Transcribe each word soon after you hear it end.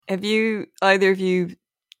Have you, either of you,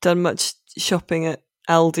 done much shopping at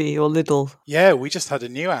Aldi or Lidl? Yeah, we just had a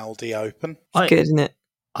new Aldi open. It's good, isn't it?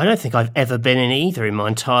 I don't think I've ever been in either in my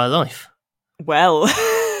entire life. Well.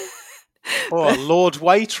 Oh, Lord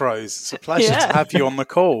Waitrose, it's a pleasure to have you on the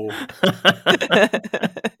call.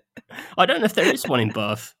 I don't know if there is one in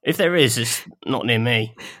Bath. If there is, it's not near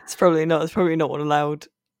me. It's probably not. It's probably not one allowed.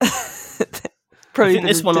 Probably I think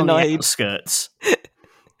there's one on the outskirts.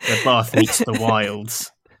 The Bath meets the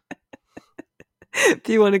wilds. If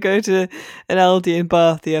you want to go to an Aldi in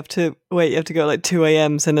Bath, you have to wait. You have to go at like 2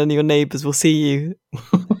 a.m. so none of your neighbours will see you.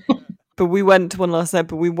 But we went to one last night,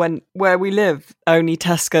 but we went where we live. Only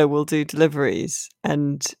Tesco will do deliveries,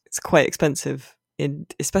 and it's quite expensive.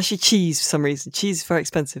 Especially cheese for some reason. Cheese is very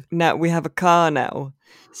expensive. Now we have a car now,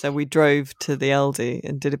 so we drove to the Aldi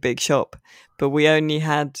and did a big shop. But we only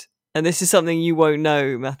had, and this is something you won't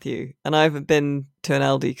know, Matthew, and I haven't been to an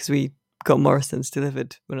Aldi because we got Morrison's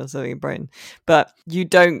delivered when I was living in Brighton. But they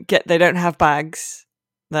don't have bags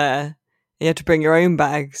there. You have to bring your own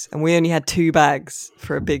bags, and we only had 2 bags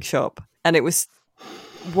for a big shop. And it was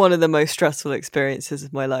one of the most stressful experiences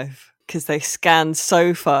of my life because they scan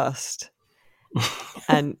so fast.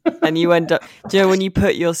 and you end up, do you know when you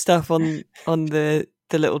put your stuff on the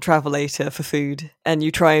little travelator for food and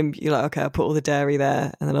you're like, okay, I'll put all the dairy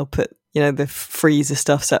there and then I'll put, the freezer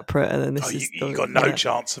stuff separate, and then you got no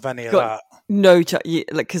chance of any of that. No chance,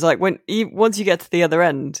 because once you get to the other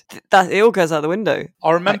end, that it all goes out the window.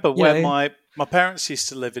 I remember where my parents used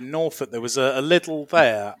to live in Norfolk. There was a Lidl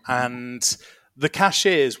there, and the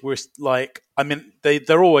cashiers were like, I mean,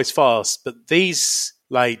 they're always fast, but these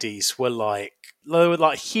ladies were like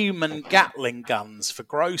human Gatling guns for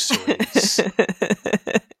groceries.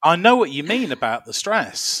 I know what you mean about the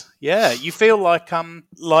stress. Yeah, you feel like in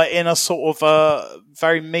a sort of a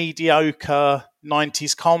very mediocre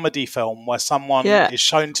 90s comedy film where someone is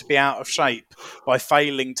shown to be out of shape by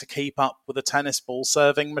failing to keep up with a tennis ball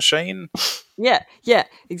serving machine. Yeah,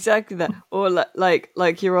 exactly that. Or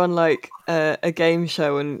like you're on a game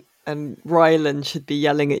show and Rylan should be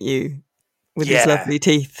yelling at you with his lovely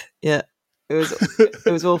teeth. Yeah.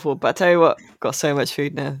 It was awful, but I tell you what, got so much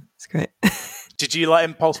food now. It's great. Did you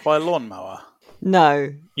impulse buy a lawnmower?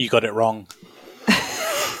 No. You got it wrong.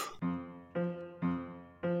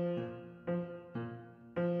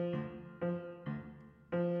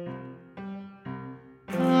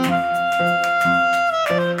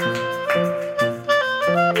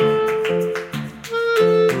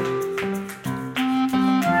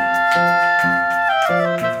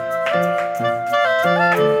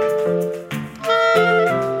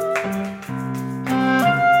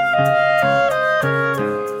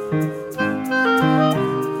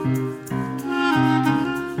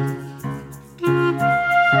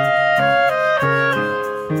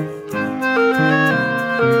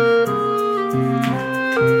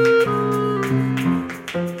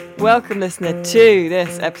 Welcome, listener, to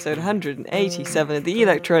this episode 187 of the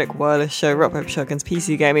Electronic Wireless Show, Rock Paper Shotgun's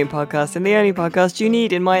PC gaming podcast, and the only podcast you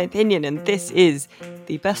need, in my opinion. And this is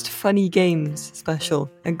the Best Funny Games special.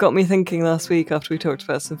 And got me thinking last week after we talked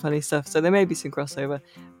about some funny stuff, so there may be some crossover.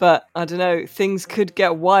 But I don't know, things could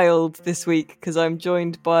get wild this week because I'm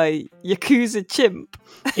joined by Yakuza Chimp.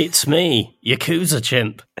 It's me, Yakuza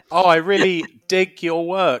Chimp. Oh, I really dig your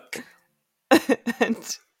work.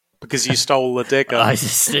 Because you stole the digger. I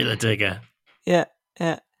steal a digger. Yeah.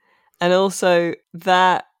 And also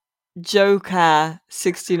that Joker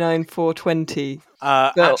 69420.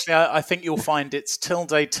 Actually, I think you'll find it's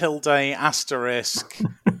tilde asterisk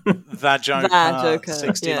the Joker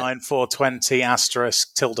 69420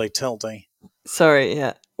 asterisk tilde. Sorry,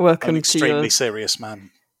 yeah. Welcome I'm extremely serious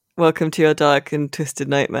man. Welcome to your dark and twisted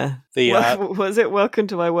nightmare. Was it welcome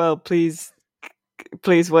to my world?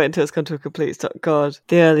 Please wait until it's come to a complete stop. God,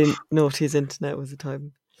 the early noughties internet was the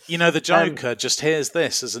time. The Joker just hears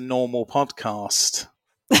this as a normal podcast.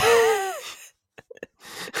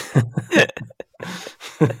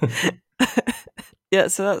 Yeah,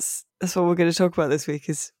 so that's what we're going to talk about this week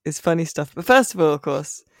is funny stuff. But first of all, of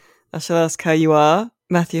course, I shall ask how you are.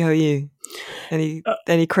 Matthew, how are you?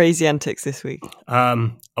 Any crazy antics this week?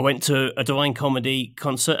 I went to a Divine Comedy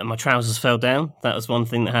concert and my trousers fell down. That was one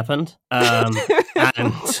thing that happened. Stop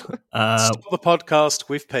the podcast.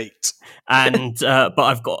 We've peaked. And but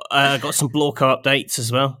I've got some Blorco updates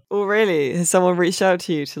as well. Oh, really? Has someone reached out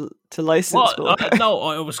to you to license? No,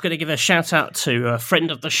 I was going to give a shout out to a friend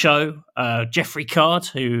of the show, Jeffrey Card,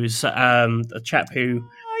 who's a chap who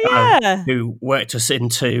worked us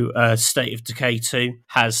into State of Decay 2,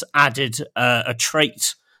 has added a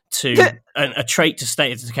trait to a trait to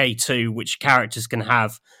State of Decay 2, which characters can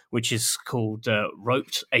have, which is called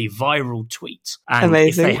Roped a Viral Tweet. And Amazing.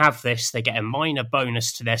 if they have this, they get a minor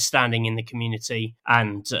bonus to their standing in the community,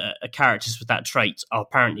 and characters with that trait are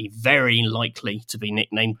apparently very likely to be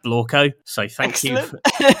nicknamed Blorko. So thank you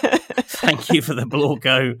for the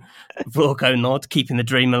Blorko nod, keeping the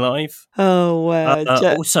dream alive. Oh, wow.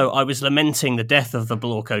 Also, I was lamenting the death of the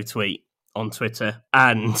Blorko tweet on Twitter,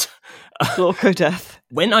 and Blorko death.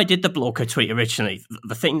 When I did the Blorko tweet originally,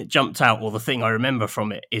 the thing that jumped out, or the thing I remember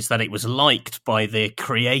from it, is that it was liked by the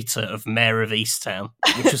creator of Mayor of Easttown,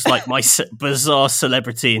 which was like my bizarre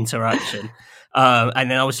celebrity interaction. And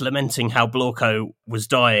then I was lamenting how Blorko was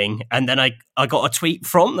dying, and then I got a tweet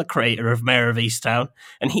from the creator of Mayor of Easttown,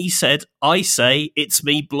 and he said, "I say it's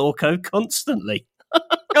me, Blorko, constantly."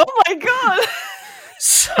 Oh my god!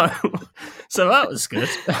 So that was good.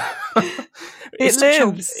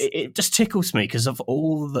 It just tickles me because of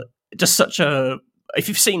all the just such a. If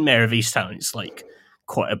you've seen Mayor of Easttown, it's like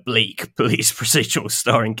quite a bleak police procedural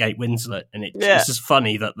starring Kate Winslet, and it's just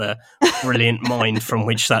funny that the brilliant mind from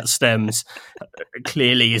which that stems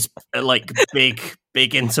clearly is like big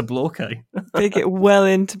into Blorko. Well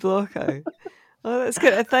into Blorko. Oh, that's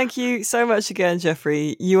good. Thank you so much again,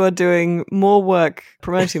 Jeffrey. You are doing more work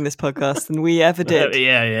promoting this podcast than we ever did.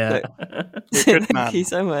 Yeah. So, thank you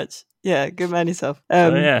so much. Yeah, good man yourself.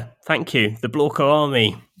 Thank you. The Blorko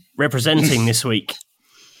Army representing this week.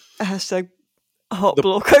 Hashtag hot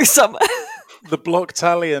Blorko summer. The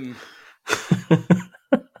Blocktalion.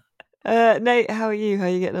 Nate, how are you? How are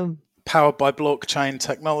you getting on? Powered by blockchain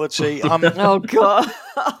technology. Oh, God.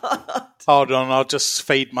 Hold on, I'll just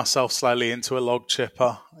feed myself slowly into a log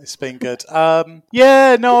chipper. It's been good. I've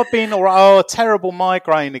been all right. Oh, a terrible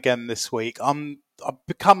migraine again this week. I'm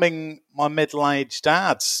becoming my middle-aged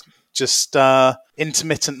dad. Just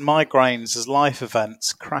intermittent migraines as life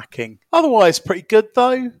events, cracking. Otherwise, pretty good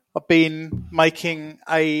though. I've been making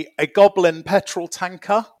a goblin petrol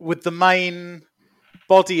tanker with the main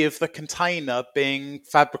body of the container being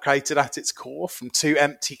fabricated at its core from 2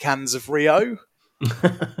 empty cans of Rio.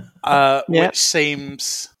 Which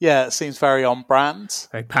seems very on brand.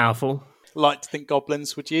 Very powerful. Like to think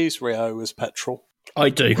goblins would use Rio as petrol. I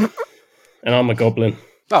do. And I'm a goblin.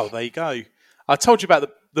 Oh, there you go. I told you about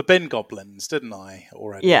the bin goblins, didn't I,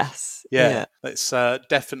 already? Yes. Yeah. It's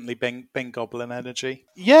definitely bin goblin energy.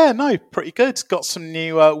 Yeah, no, pretty good. Got some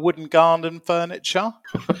new wooden garden furniture.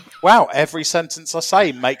 Wow, every sentence I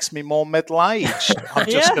say makes me more middle-aged. I'm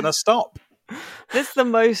just going to stop. This is the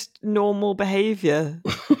most normal behaviour.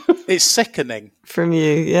 It's sickening. From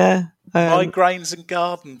you, yeah. Migraines and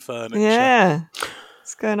garden furniture. Yeah.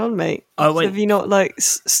 What's going on, mate? So have you not, like,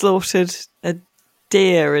 slaughtered a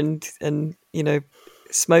deer and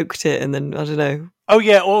smoked it and then, I don't know. Oh,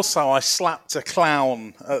 yeah, also I slapped a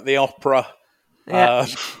clown at the opera. Yeah.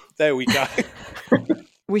 There we go.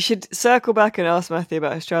 We should circle back and ask Matthew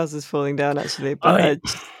about his trousers falling down, actually. But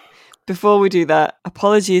before we do that,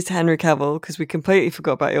 apologies to Henry Cavill, because we completely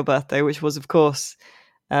forgot about your birthday, which was, of course,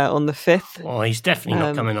 on the 5th. Oh, he's definitely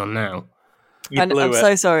not coming on now. I'm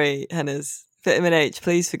so sorry, Hennes. Vitamin H,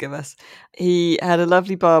 please forgive us. He had a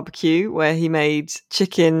lovely barbecue where he made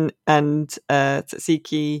chicken and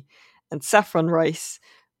tzatziki and saffron rice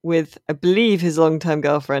with, I believe, his longtime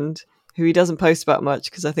girlfriend, who he doesn't post about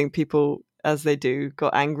much because I think people, as they do,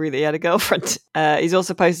 got angry that he had a girlfriend. He's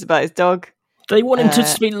also posted about his dog. Do they want him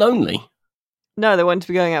to be lonely? No, they want to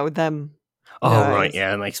be going out with them. Oh, right,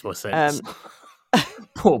 yeah, that makes more sense.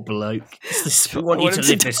 Poor bloke. We want you to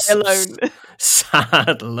live this alone.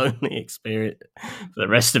 Sad, lonely experience for the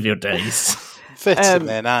rest of your days.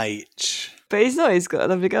 Vitamin H. But he's not. He's got a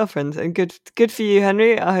lovely girlfriend. And good for you,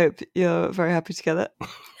 Henry. I hope you're very happy together.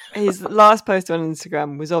 His last post on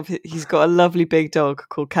Instagram was he's got a lovely big dog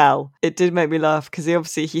called Cal. It did make me laugh because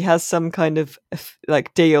he has some kind of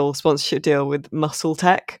like sponsorship deal with Muscle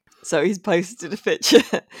Tech. So he's posted a picture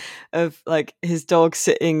of like his dog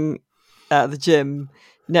sitting at the gym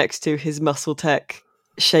next to his Muscle Tech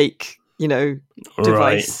shake,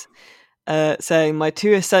 device, saying my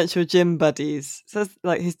 2 essential gym buddies. So that's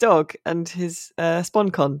like his dog and his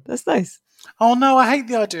SponCon. That's nice. Oh no, I hate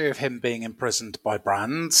the idea of him being imprisoned by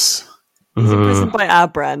brands. He's imprisoned by our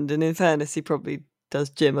brand, and in fairness, he probably does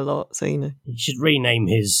gym a lot, so He should rename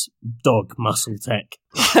his dog Muscle Tech.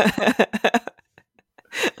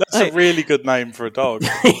 That's a really good name for a dog.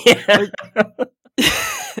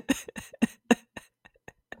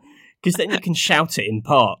 Because then you can shout it in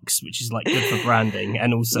parks, which is like good for branding,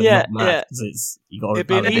 and also not mad because you got. It'd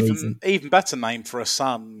be an even better name for a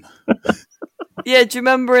son. Yeah, do you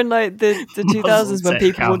remember in like the 2000s when Tech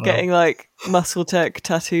people were Camo. getting like Muscle Tech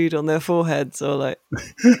tattooed on their foreheads, or like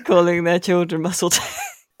calling their children Muscle Tech?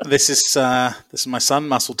 This is my son,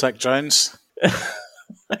 Muscle Tech Jones.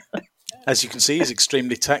 As you can see, he's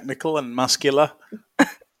extremely technical and muscular.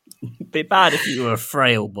 It'd be bad if you were a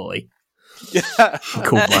frail boy Yeah.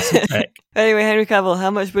 called Muscle Tech. Anyway, Henry Cavill,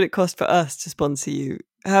 how much would it cost for us to sponsor you?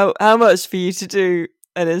 How much for you to do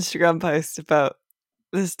an Instagram post about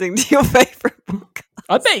listening to your favourite book?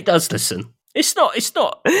 I bet he does listen. It's not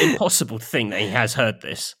impossible to think that he has heard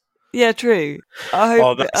this. Yeah, true. I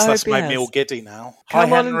hope. That's he made has. me all giddy now. Come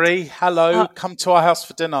Hi, on and- Henry. Hello. Come to our house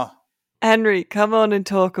for dinner. Henry, come on and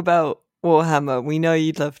talk about Warhammer. We know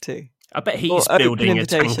you'd love to. I bet he's Or open building a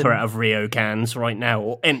invitation. tanker out of Rio cans right now,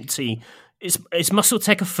 or empty. Is Muscle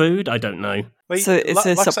Tech a food? I don't know. Well, So it's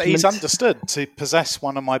a like I say, he's supplement. understood to possess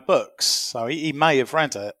one of my books, so he may have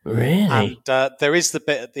read it. Really? And there is the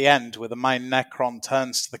bit at the end where the main Necron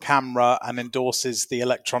turns to the camera and endorses the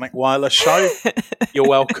Electronic Wireless show. You're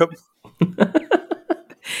welcome.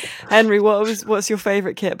 Henry, what's your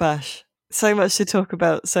favourite kit bash? So much to talk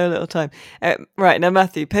about, so little time. Right, now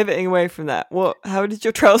Matthew, pivoting away from that, how did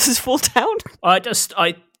your trousers fall down?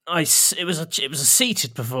 It was a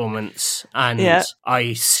seated performance, and Yeah.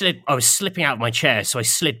 I was slipping out of my chair, so I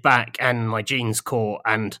slid back, and my jeans caught,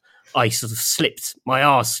 and I sort of my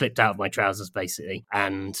arse slipped out of my trousers, basically,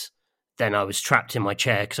 and then I was trapped in my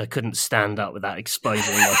chair because I couldn't stand up without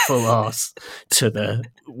exposing my full arse to the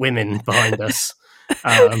women behind us.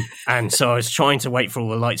 And so I was trying to wait for all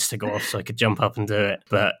the lights to go off so I could jump up and do it,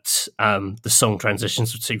 but the song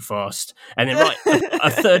transitions were too fast. And then a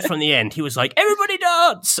third from the end, he was like, "Everybody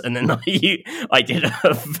dance!" And then I did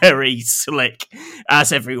a very slick,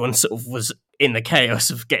 as everyone sort of was in the chaos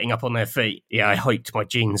of getting up on their feet. Yeah, I hiked my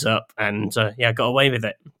jeans up and I got away with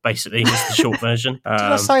it. Basically, is the short version. Did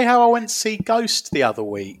I say how I went to see Ghost the other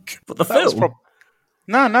week? But the That was film?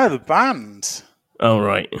 No, the band. Oh,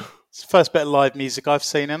 right. It's the first bit of live music I've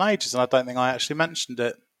seen in ages, and I don't think I actually mentioned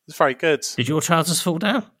it. It's very good. Did your trousers fall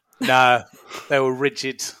down? No, they were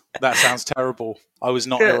rigid. That sounds terrible. I was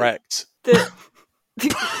not erect.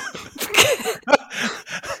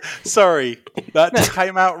 Sorry, that just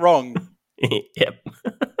came out wrong. Yep.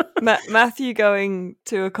 Matthew going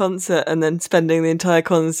to a concert and then spending the entire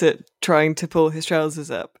concert trying to pull his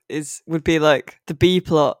trousers up would be like the B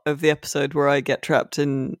plot of the episode where I get trapped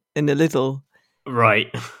in a little.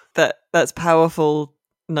 Right. That's powerful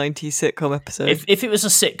 90s sitcom episode. If it was a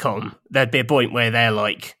sitcom, there'd be a point where they're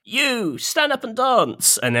like, "You stand up and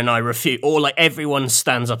dance," and then I refute, or like everyone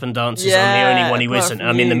stands up and dances. I'm the only one who apart isn't. from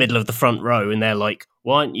I'm in the you. middle of the front row, and they're like,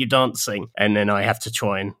 "Why aren't you dancing?" And then I have to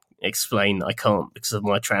try and explain I can't because of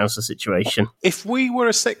my trouser situation. If we were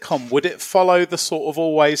a sitcom, would it follow the sort of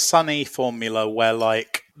Always Sunny formula where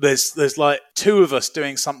like there's like two of us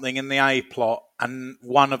doing something in the A plot and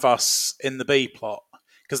one of us in the B plot?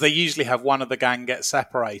 Because they usually have one of the gang get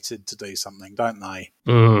separated to do something, don't they?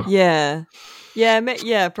 Yeah,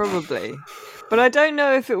 probably. But I don't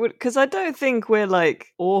know if it would, because I don't think we're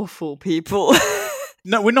like awful people.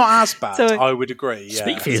 No, we're not as bad. So- I would agree. Yeah.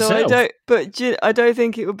 Speak for So yourself. I don't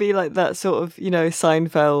think it would be like that sort of,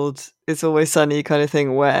 Seinfeld, It's Always Sunny kind of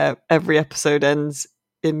thing where every episode ends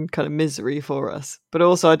in kind of misery for us. But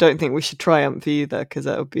also, I don't think we should triumph either because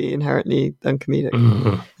that would be inherently uncomedic.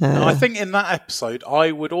 No, I think in that episode,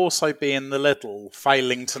 I would also be in the little,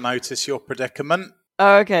 failing to notice your predicament.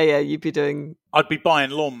 Oh, okay, yeah, you'd be doing, I'd be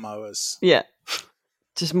buying lawnmowers. yeah,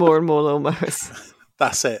 just more and more lawnmowers.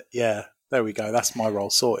 That's it. Yeah, there we go. That's my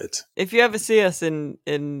role sorted. If you ever see us in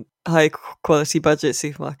high quality budget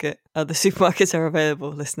supermarket, the supermarkets are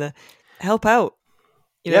available, listener. Help out.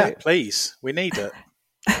 You know? Yeah, please. We need it.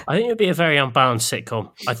 I think it would be a very unbalanced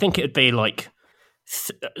sitcom. I think it would be like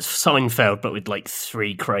Seinfeld, but with like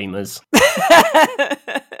 3 Kramers.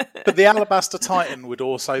 But the Alabaster Titan would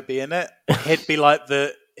also be in it. He'd be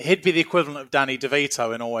the equivalent of Danny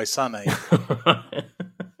DeVito in Always Sunny.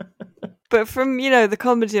 But from, the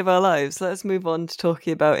comedy of our lives, let's move on to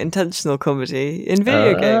talking about intentional comedy in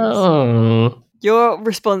video games. Oh. Your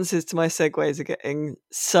responses to my segues are getting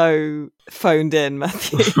so phoned in,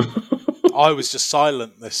 Matthew. I was just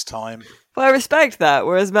silent this time. But I respect that,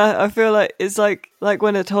 whereas I feel like it's like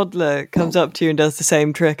when a toddler comes up to you and does the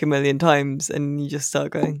same trick a million times and you just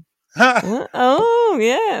start going, oh,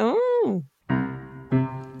 yeah, oh.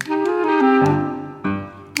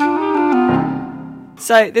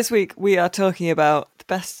 So this week we are talking about the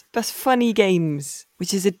best funny games,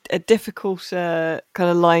 which is a difficult kind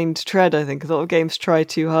of line to tread, I think. A lot of games try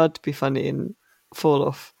too hard to be funny and fall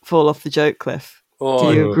off the joke cliff.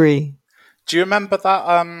 Do you agree? Do you remember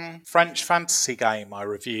that French fantasy game I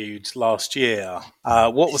reviewed last year?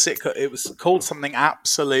 What was it? It was called something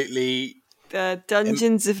absolutely...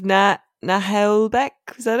 Dungeons of Nahelbeck,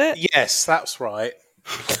 was that it? Yes, that's right.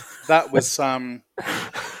 That was...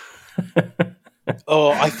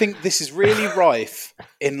 I think this is really rife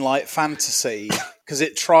in like fantasy because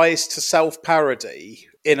it tries to self-parody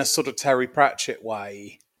in a sort of Terry Pratchett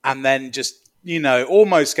way and then just,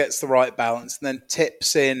 almost gets the right balance and then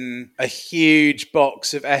tips in a huge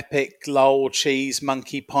box of epic lol cheese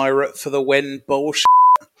monkey pirate for the win bullshit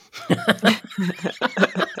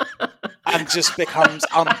and just becomes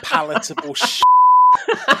unpalatable shit.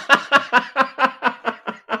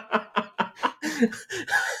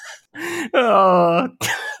 Oh,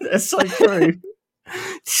 that's so true.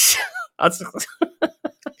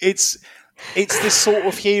 It's this sort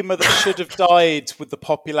of humour that should have died with the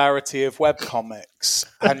popularity of webcomics,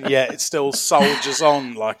 and yet it still soldiers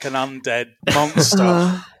on like an undead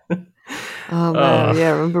monster. Oh man, yeah,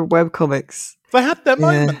 I remember webcomics. They had their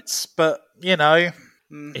moments, but in the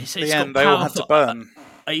end, they all had to burn.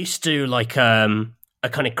 I used to do like a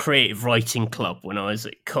kind of creative writing club when I was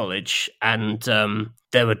at college, and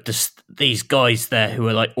there were just these guys there who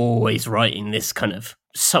were like always writing this kind of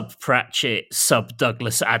sub-Pratchett,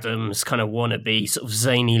 sub-Douglas Adams kind of wannabe sort of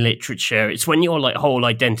zany literature. It's when your like whole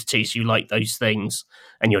identities, you like those things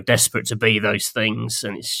and you're desperate to be those things,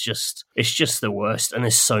 and it's just the worst. And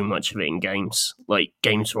there's so much of it in games, like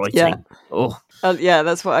games writing. Yeah,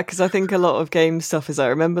 that's why, because I think a lot of game stuff is I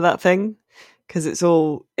remember that thing because it's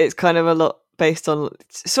kind of a lot based on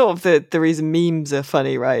sort of the reason memes are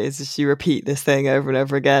funny, right? Is just you repeat this thing over and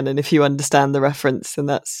over again, and if you understand the reference, then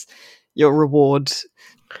that's your reward,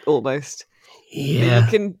 almost. Yeah,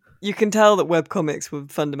 but you can tell that webcomics were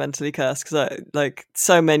fundamentally cursed because like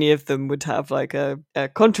so many of them would have like a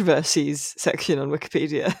controversies section on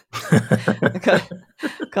Wikipedia.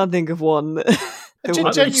 I can't think of one.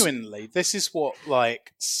 Genuinely, this is what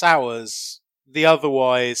like sours the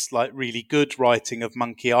otherwise like really good writing of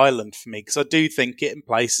Monkey Island for me, because I do think it in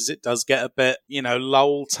places it does get a bit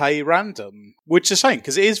lol-tay random, which is a shame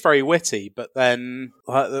because it is very witty, but then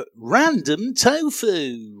like the random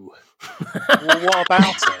tofu. Well, what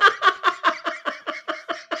about it?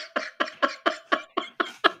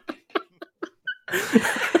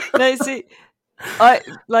 No, see,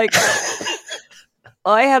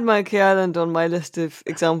 I had Monkey Island on my list of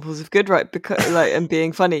examples of good because and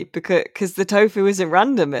being funny because the tofu isn't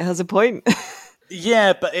random; it has a point.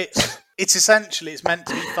 Yeah, but it's essentially it's meant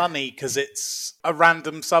to be funny because it's a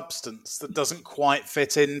random substance that doesn't quite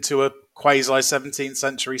fit into a quasi 17th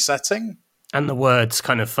century setting. And the word's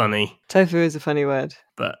kind of funny. Tofu is a funny word,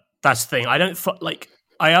 but that's the thing. I don't like.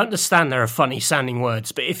 I understand there are funny sounding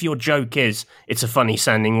words, but if your joke is it's a funny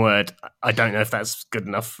sounding word, I don't know if that's good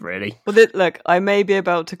enough, really. Well, look, I may be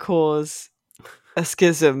about to cause a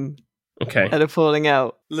schism and a falling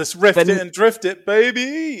out. Let's rift it and drift it,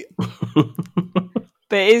 baby!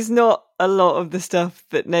 But it is not a lot of the stuff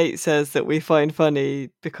that Nate says that we find funny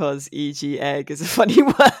because, e.g., egg is a funny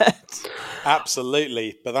word.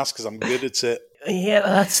 Absolutely, but that's because I'm good at it. Yeah,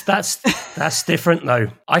 that's different though.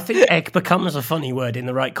 I think egg becomes a funny word in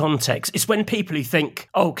the right context. It's when people who think,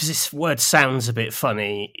 because this word sounds a bit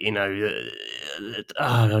funny,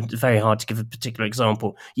 very hard to give a particular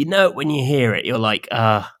example. When you hear it, you're like,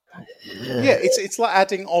 Yeah, it's like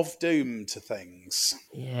adding of doom to things.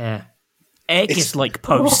 Yeah. Egg is like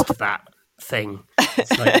post that thing.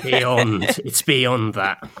 It's like it's beyond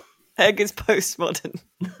that. Egg is postmodern.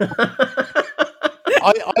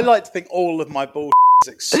 I like to think all of my bullshit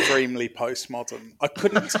is extremely postmodern. I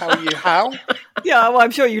couldn't tell you how. Yeah, well,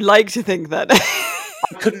 I'm sure you like to think that.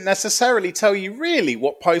 I couldn't necessarily tell you really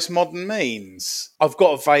what postmodern means. I've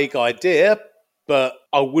got a vague idea, but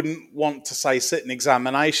I wouldn't want to say sit an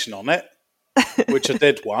examination on it, which I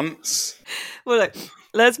did once. Well, look,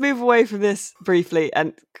 let's move away from this briefly,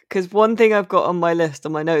 and because one thing I've got on my list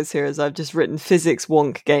on my notes here is I've just written physics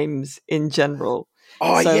wonk games in general.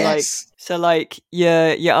 Oh, so yes.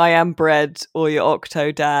 Your I Am Bread or your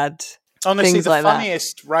Octodad. Honestly, the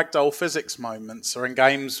funniest ragdoll physics moments are in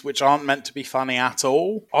games which aren't meant to be funny at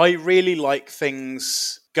all. I really like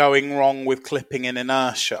things going wrong with clipping in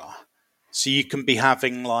inertia. So you can be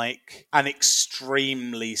having like an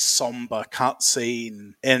extremely somber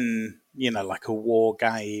cutscene in, like a war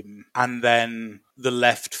game, and then the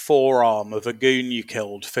left forearm of a goon you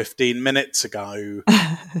killed 15 minutes ago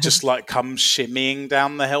just like comes shimmying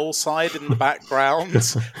down the hillside in the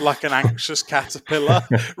background like an anxious caterpillar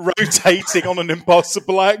rotating on an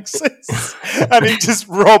impossible axis, and it just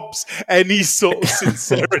robs any sort of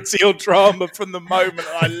sincerity or drama from the moment.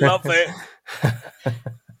 I love it.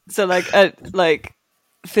 So like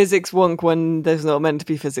physics wonk when there's not meant to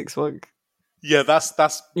be physics wonk. Yeah,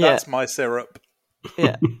 that's my syrup.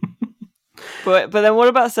 Yeah. But then what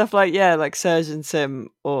about stuff like Surgeon Sim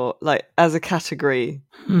or like as a category?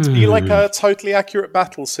 Do you like a totally accurate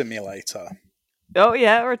battle simulator? Oh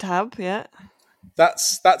yeah, or a tab, yeah.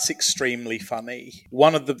 That's extremely funny.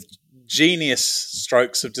 One of the genius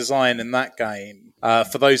strokes of design in that game,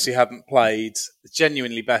 for those who haven't played, it's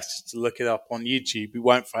genuinely best to look it up on YouTube. You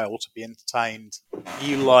won't fail to be entertained.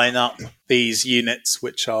 You line up these units,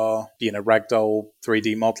 which are, ragdoll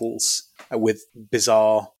 3D models with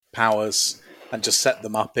bizarre powers, and just set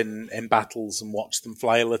them up in battles and watch them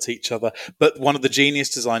flail at each other. But one of the genius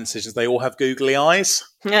design decisions, they all have googly eyes.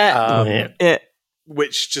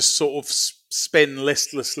 Which just sort of spin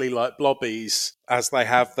listlessly like blobbies as they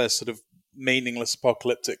have their sort of meaningless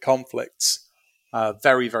apocalyptic conflicts.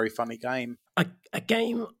 Very, very funny game. A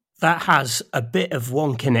game that has a bit of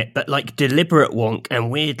wonk in it, but like deliberate wonk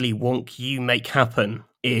and weirdly wonk you make happen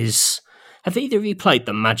is... Have either of you played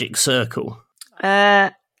the Magic Circle?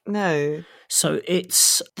 No. So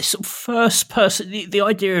it's this sort of first person. The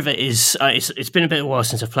idea of it is it's been a bit of a while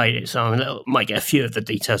since I've played it, so I might get a few of the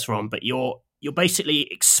details wrong. But you're basically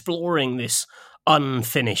exploring this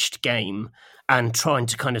unfinished game and trying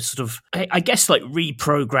to kind of sort of, I guess, like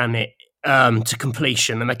reprogram it to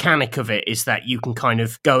completion. The mechanic of it is that you can kind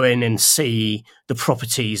of go in and see the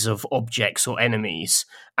properties of objects or enemies,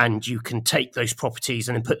 and you can take those properties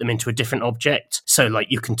and then put them into a different object. So like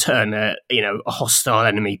you can turn a hostile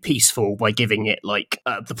enemy peaceful by giving it like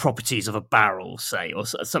the properties of a barrel, say, or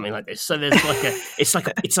something like this. So there's like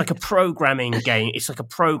it's like a programming game. It's like a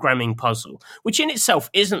programming puzzle, which in itself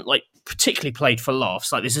isn't like particularly played for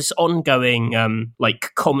laughs. Like there's this ongoing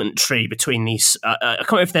like commentary between these. I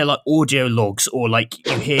can't remember if they're like audio logs or like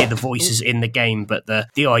you hear the voices in the game, but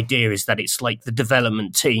the idea is that it's like the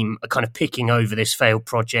development team are kind of picking over this failed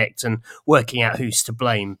project and working out who's to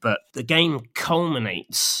blame. But the game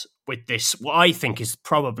culminates with this, what I think is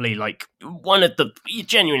probably like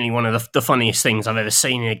genuinely one of the funniest things I've ever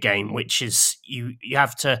seen in a game, which is you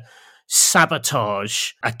have to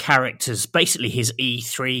sabotage a character's, basically his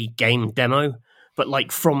E3 game demo, but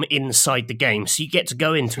like from inside the game. So you get to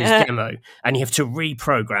go into his demo and you have to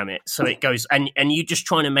reprogram it so it goes, and you're just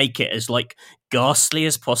trying to make it as like ghastly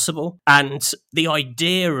as possible. And the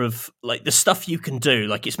idea of like the stuff you can do,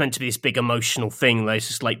 like it's meant to be this big emotional thing, there's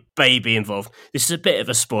just like baby involved. This is a bit of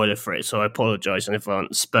a spoiler for it, so I apologize in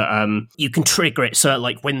advance, but you can trigger it so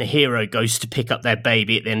like when the hero goes to pick up their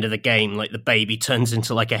baby at the end of the game, like the baby turns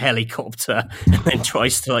into like a helicopter and then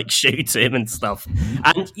tries to like shoot him and stuff.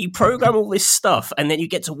 And you program all this stuff and then you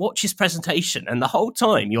get to watch his presentation, and the whole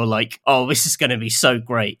time you're like, oh, this is going to be so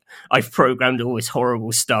great. I've programmed all this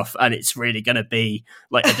horrible stuff and it's really going to be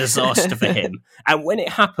like a disaster for him. And when it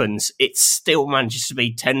happens, it still manages to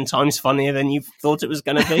be 10 times funnier than you thought it was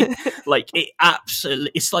going to be. Like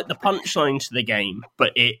it's like the punchline to the game,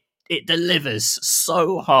 but it delivers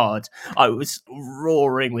so hard. I was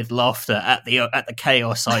roaring with laughter at the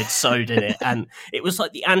chaos I'd sowed in it, and it was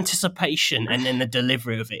like the anticipation and then the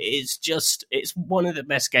delivery of it is just, it's one of the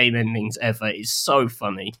best game endings ever. It's so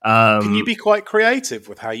funny. Can you be quite creative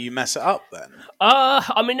with how you mess it up then?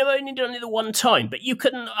 I mean, I've only done it the one time, but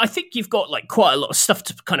I think you've got like quite a lot of stuff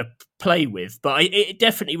to kind of play with, but it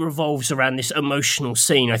definitely revolves around this emotional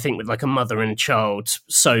scene, I think, with like a mother and a child,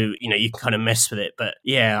 so you can kind of mess with it. But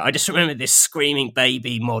yeah, I just remember this screaming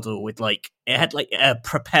baby model with like, it had like a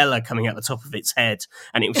propeller coming out the top of its head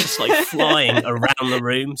and it was just like flying around the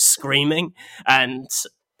room screaming, and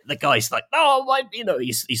the guy's like, oh my,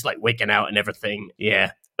 he's like wigging out and everything.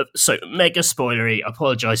 Yeah, so mega spoilery, I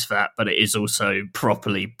apologize for that, but it is also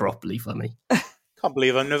properly funny. Can't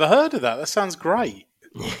believe I've never heard of that. That sounds great.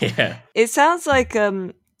 Yeah, it sounds like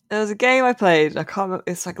there was a game I played. I can't remember.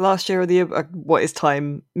 It's like last year or the year. What is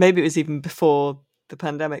time? Maybe it was even before the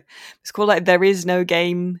pandemic. It's called like There Is No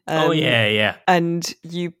Game. Oh yeah. And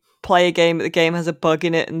you play a game, but the game has a bug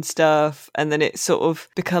in it and stuff, and then it sort of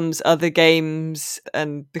becomes other games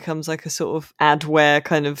and becomes like a sort of adware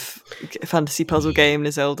kind of fantasy puzzle game,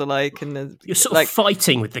 as Zelda-like. And you're sort of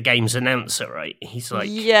fighting with the game's announcer, right? He's like,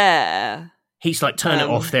 yeah. He's like, turn it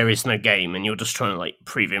off, there is no game, and you're just trying to like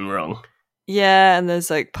prove him wrong. Yeah, and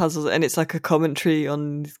there's like puzzles, and it's like a commentary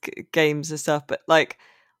on games and stuff. But like,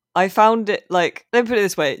 I found it like, let me put it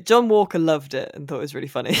this way: John Walker loved it and thought it was really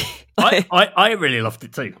funny. I really loved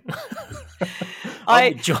it too.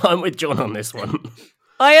 I'm with John on this one.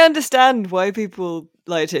 I understand why people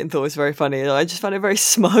liked it and thought it was very funny. I just found it very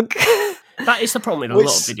smug. That is the problem with a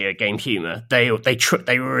lot of video game humour. They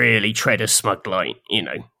really tread a smug line,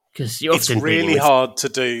 Because you It's often really hard to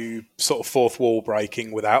do sort of fourth wall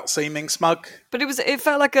breaking without seeming smug. But it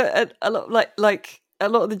felt like a lot like a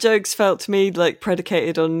lot of the jokes felt to me like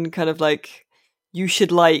predicated on kind of like you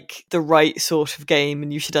should like the right sort of game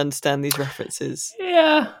and you should understand these references.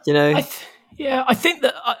 Yeah, you know. I think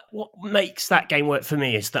that what makes that game work for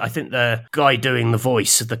me is that I think the guy doing the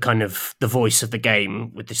voice of the voice of the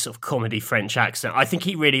game with this sort of comedy French accent, I think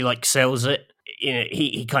he really like sells it. You know,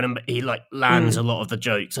 he like lands a lot of the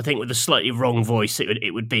jokes. I think with a slightly wrong voice,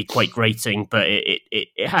 it would be quite grating, but it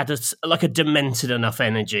had a demented enough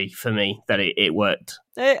energy for me that it worked.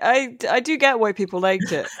 I do get why people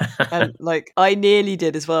liked it, and like I nearly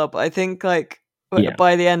did as well. But I think like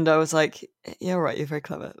by the end, I was like, "Yeah, right, you're very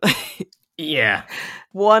clever." Yeah.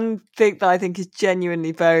 One thing that I think is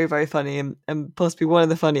genuinely very, very funny and possibly one of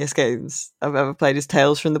the funniest games I've ever played is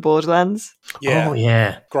Tales from the Borderlands. Yeah. Oh,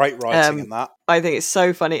 yeah. Great writing in that. I think it's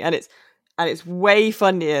so funny, and it's way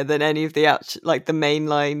funnier than any of the the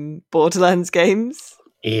mainline Borderlands games.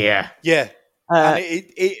 Yeah. Yeah. And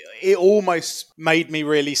it almost made me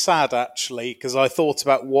really sad, actually, because I thought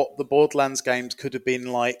about what the Borderlands games could have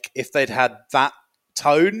been like if they'd had that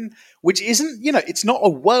tone, which isn't, it's not a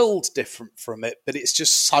world different from it, but it's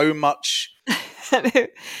just so much.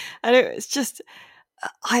 It's just,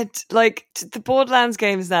 I'd like the Borderlands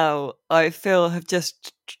games now, I feel have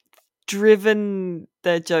just driven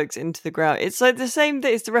their jokes into the ground. It's like the same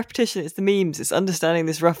thing, it's the repetition, it's the memes, it's understanding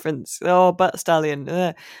this reference. Oh, Butt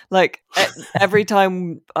Stallion. Like every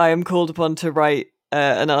time I am called upon to write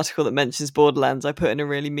an article that mentions Borderlands, I put in a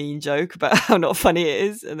really mean joke about how not funny it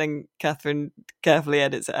is, and then Catherine carefully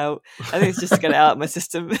edits it out. I think it's just to get it out of my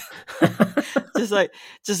system.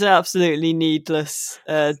 just an absolutely needless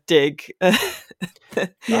dig.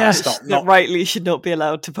 That rightly should not be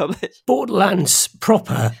allowed to publish. Borderlands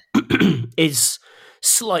proper is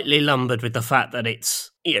slightly lumbered with the fact that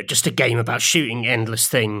it's just a game about shooting endless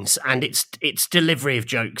things, and its delivery of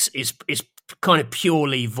jokes is kind of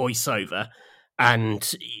purely voiceover. And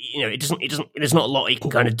there's not a lot you can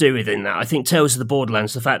kind of do within that. I think Tales of the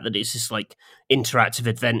Borderlands, the fact that it's this like interactive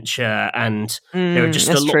adventure, and there are just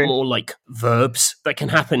a lot more like verbs that can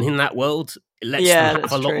happen in that world. It lets them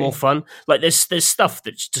have a lot more fun. Like there's stuff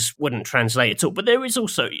that just wouldn't translate at all. But there is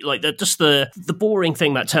also like the boring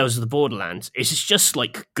thing about Tales of the Borderlands is it's just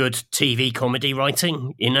like good TV comedy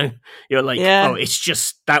writing. You're like, oh, it's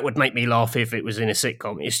just that would make me laugh if it was in a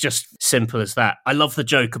sitcom. It's just simple as that. I love the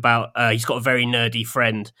joke about he's got a very nerdy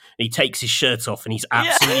friend and he takes his shirt off and he's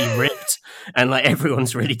absolutely ripped, and like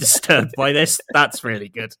everyone's really disturbed by this. That's really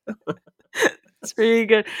good. It's really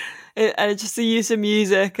good, and just the use of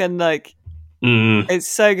music and like. It's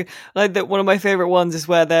so good. Like that, one of my favorite ones is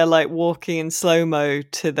where they're like walking in slow mo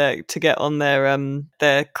to get on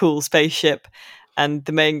their cool spaceship, and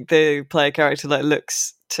the player character like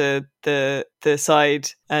looks to the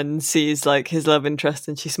side and sees like his love interest,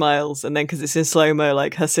 and she smiles, and then because it's in slow mo,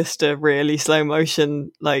 like her sister really slow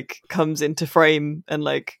motion like comes into frame and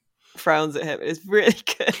like frowns at him. It's really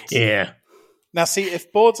good. Yeah. Now, see,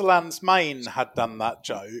 if Borderlands Main had done that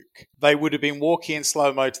joke, they would have been walking in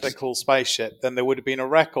slow-mo to their cool spaceship, then there would have been a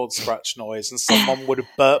record scratch noise and someone would have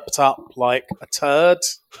burped up like a turd.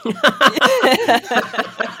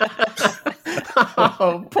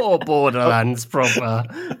 Oh, poor Borderlands proper.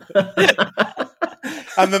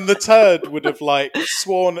 And then the turd would have like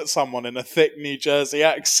sworn at someone in a thick New Jersey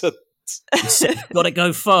accent. Gotta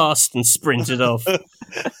go fast, and sprinted off.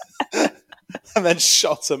 And then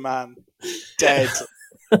shot a man dead.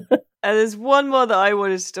 And there's one more that I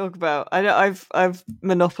wanted to talk about. I know I've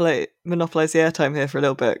monopolized the airtime here for a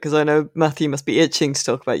little bit because I know Matthew must be itching to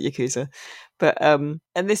talk about Yakuza. But and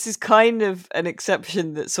this is kind of an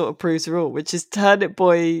exception that sort of proves the rule, which is Turnip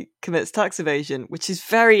Boy commits tax evasion, which is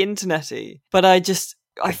very internety. But I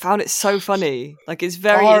found it so funny. Like it's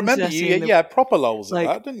very. I remember you. Yeah, proper lols at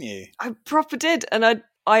that, didn't you? I proper did, and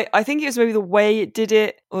I think it was maybe the way it did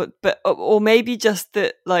it, or maybe just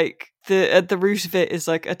that like at the root of it is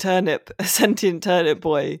like a sentient turnip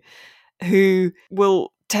boy who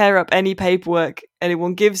will tear up any paperwork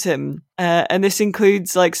anyone gives him, and this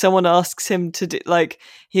includes like someone asks him to do, like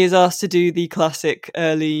he is asked to do the classic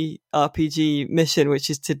early RPG mission, which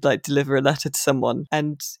is to like deliver a letter to someone,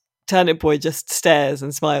 and Turnip Boy just stares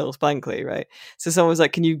and smiles blankly, right? So someone was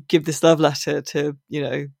like, "Can you give this love letter to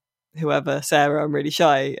whoever, Sarah, I'm really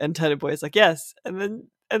shy," and Turnip Boy is like, "Yes," and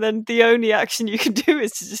then the only action you can do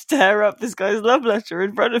is to just tear up this guy's love letter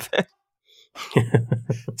in front of him.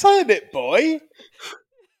 Turnip Boy.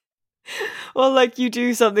 Or like you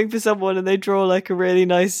do something for someone and they draw like a really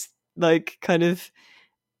nice like kind of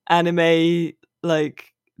anime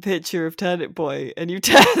like picture of Turnip Boy and you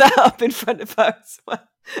tear that up in front of her as well.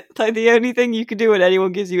 Like the only thing you can do when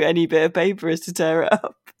anyone gives you any bit of paper is to tear it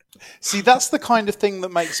up. See, that's the kind of thing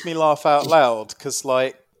that makes me laugh out loud, because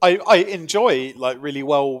like I enjoy like really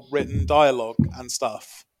well written dialogue and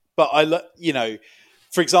stuff, but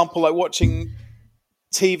for example, like watching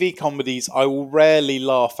TV comedies, I will rarely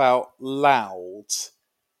laugh out loud.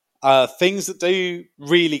 Things that do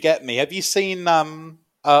really get me. Have you seen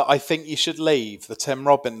I Think You Should Leave, the Tim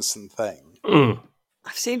Robinson thing?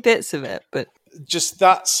 I've seen bits of it, but just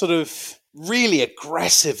that sort of really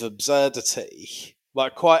aggressive absurdity,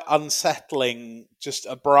 like quite unsettling, just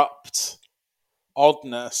abrupt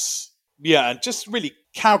oddness. Yeah, and just really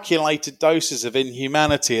calculated doses of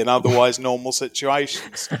inhumanity in otherwise normal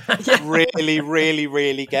situations really, really,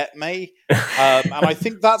 really get me. And I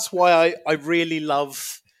think that's why I really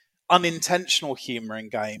love unintentional humour in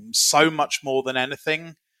games so much more than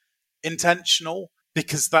anything intentional,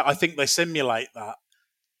 because I think they simulate that.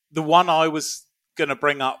 The one I was going to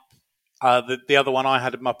bring up, the other one I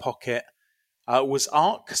had in my pocket, was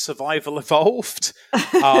Ark Survival Evolved.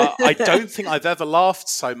 I don't think I've ever laughed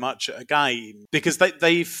so much at a game, because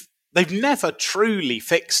they've never truly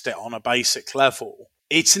fixed it on a basic level.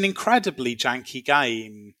 It's an incredibly janky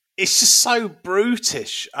game. It's just so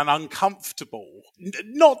brutish and uncomfortable.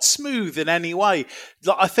 Not smooth in any way.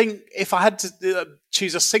 I think if I had to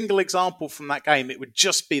choose a single example from that game, it would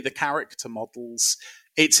just be the character models.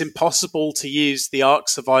 It's impossible to use the Ark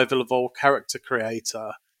Survival Evolved character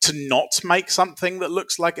creator to not make something that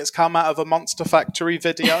looks like it's come out of a Monster Factory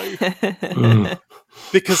video.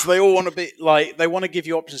 Because they all want to be like, they want to give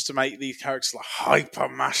you options to make these characters like hyper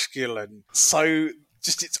masculine. So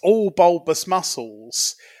just it's all bulbous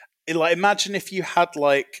muscles. Like, imagine if you had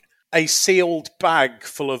like a sealed bag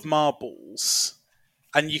full of marbles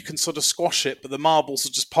and you can sort of squash it, but the marbles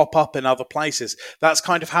will just pop up in other places. That's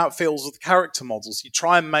kind of how it feels with character models. You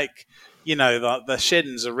try and make, the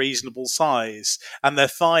shins a reasonable size, and their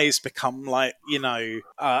thighs become like,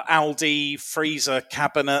 Aldi freezer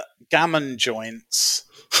cabinet gammon joints.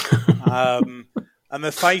 And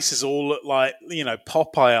their faces all look like,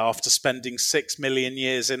 Popeye after spending 6 million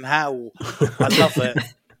years in hell. I love it.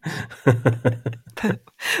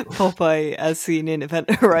 Popeye as seen in Event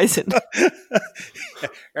Horizon.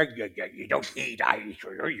 You don't need eyes.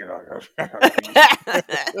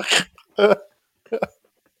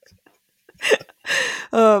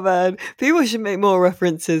 Oh man, people should make more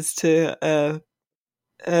references to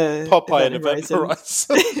Popeye and Event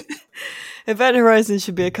Horizon. Event Horizon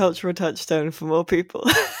should be a cultural touchstone for more people.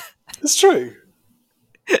 It's true.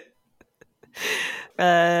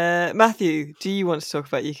 Matthew, do you want to talk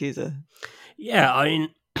about Yakuza? Yeah, I mean,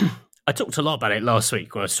 I talked a lot about it last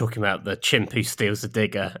week when I was talking about the chimp who steals the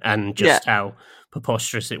digger and just how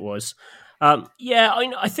preposterous it was. I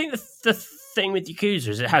think the thing with Yakuza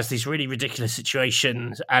is it has these really ridiculous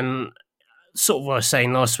situations, and sort of what I was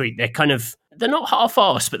saying last week, they're not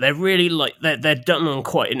half-assed, but they're really like they're done on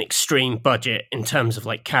quite an extreme budget in terms of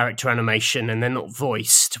like character animation, and they're not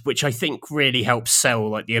voiced, which I think really helps sell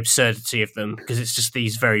like the absurdity of them, because it's just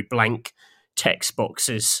these very blank text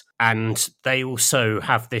boxes, and they also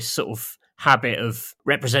have this sort of habit of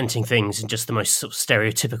representing things in just the most sort of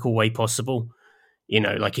stereotypical way possible.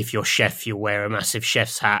 Like if you're chef, you'll wear a massive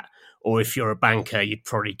chef's hat, or if you're a banker, you'd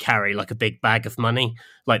probably carry like a big bag of money.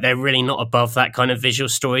 Like they're really not above that kind of visual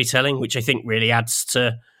storytelling, which I think really adds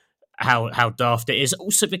to how daft it is.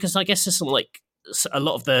 Also because I guess there's some like a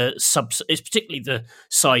lot of the it's particularly the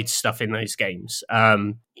side stuff in those games.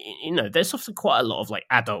 There's often quite a lot of like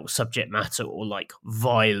adult subject matter, or like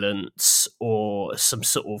violence, or some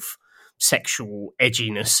sort of sexual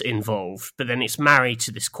edginess involved, but then it's married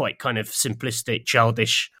to this quite kind of simplistic,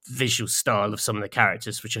 childish visual style of some of the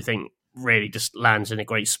characters, which I think really just lands in a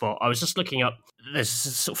great spot. I was just looking up, there's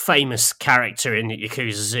a sort of famous character in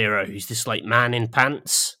Yakuza 0 who's this like man in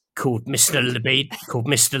pants called Mr.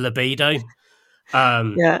 Libido.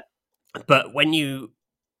 But when you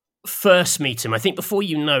first meet him, I think before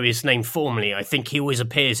you know his name formally, I think he always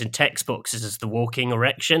appears in text boxes as the walking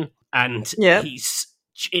erection, and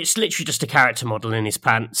it's literally just a character model in his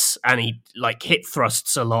pants, and he like hip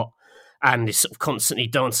thrusts a lot and is sort of constantly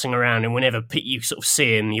dancing around, and whenever you sort of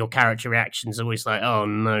see him, your character reaction is always like, oh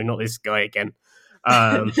no, not this guy again.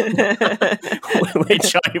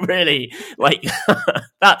 Which I really like.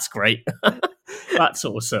 That's great. That's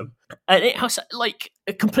awesome. And it has like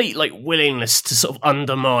a complete like willingness to sort of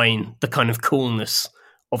undermine the kind of coolness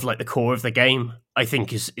of like the core of the game, I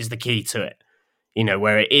think is the key to it.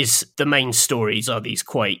 Where it is, the main stories are these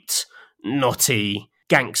quite knotty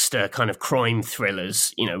gangster kind of crime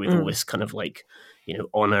thrillers, with all this kind of like,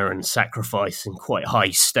 honor and sacrifice and quite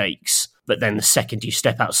high stakes. But then the second you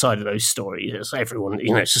step outside of those stories, it's everyone,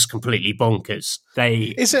 it's just completely bonkers.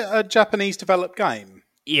 Is it a Japanese developed game?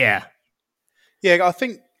 Yeah. Yeah, I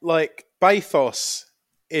think like Bathos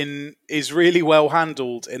is really well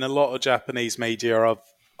handled in a lot of Japanese media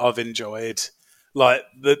I've enjoyed. Like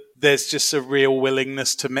there's just a real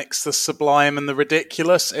willingness to mix the sublime and the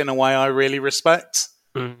ridiculous in a way I really respect.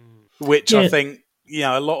 Which I think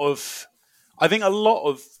a lot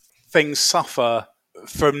of things suffer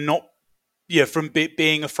from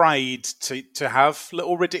being afraid to have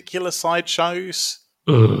little ridiculous sideshows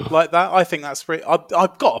like that. I think that's pretty.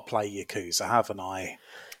 I've got to play Yakuza, haven't I?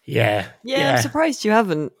 Yeah. I'm surprised you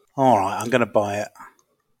haven't. All right, I'm going to buy it.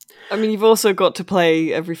 I mean, you've also got to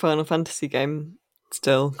play every Final Fantasy game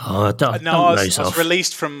still. Oh, I was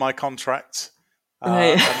released from my contract.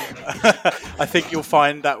 I think you'll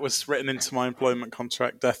find that was written into my employment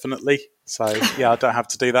contract, definitely. So, I don't have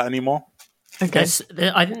to do that anymore. Okay.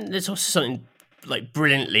 I think there's also something like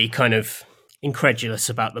brilliantly kind of incredulous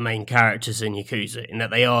about the main characters in Yakuza, in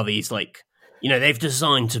that they are these like, they've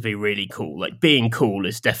designed to be really cool. Like being cool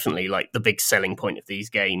is definitely like the big selling point of these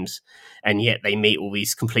games, and yet they meet all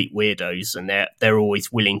these complete weirdos, and they're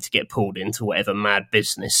always willing to get pulled into whatever mad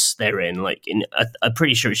business they're in. Like I'm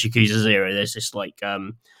pretty sure it's Yakuza 0. There's this like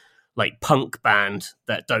punk band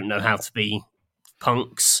that don't know how to be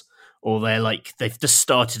punks. Or they've just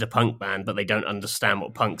started a punk band, but they don't understand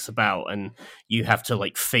what punk's about, and you have to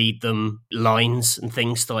like feed them lines and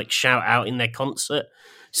things to like shout out in their concert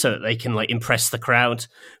so that they can like impress the crowd.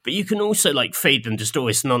 But you can also like feed them just all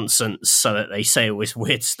this nonsense so that they say all this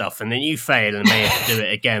weird stuff, and then you fail and may have to do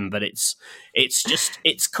it again. But it's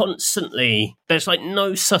constantly, there's like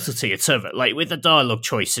no subtlety at all. Like with the dialogue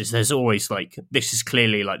choices, there's always like, this is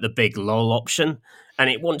clearly like the big lol option. And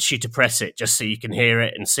it wants you to press it just so you can hear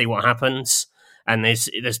it and see what happens. And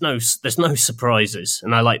there's no surprises,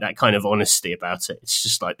 and I like that kind of honesty about it. It's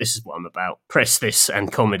just like, this is what I'm about. Press this,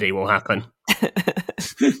 and comedy will happen.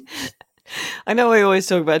 I know I always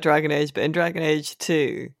talk about Dragon Age, but in Dragon Age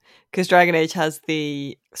 2, because Dragon Age has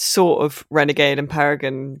the sort of renegade and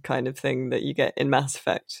paragon kind of thing that you get in Mass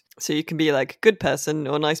Effect. So you can be like a good person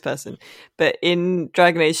or a nice person. But in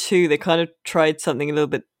Dragon Age 2, they kind of tried something a little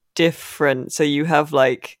bit different. So you have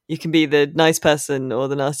like, you can be the nice person or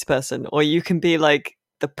the nasty person, or you can be like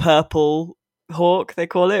the purple hawk, they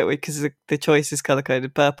call it, because the choice is color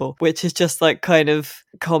coded purple, which is just like kind of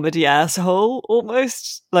comedy asshole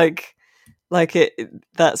almost. Like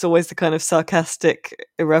that's always the kind of sarcastic,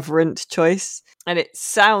 irreverent choice, and it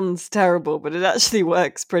sounds terrible, but it actually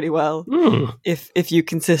works pretty well if you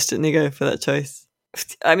consistently go for that choice.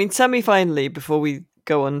 I mean, semi-finally, before we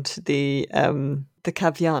go on to the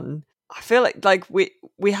Cavian, I feel like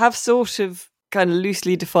we have sort of kind of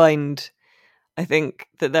loosely defined, I think,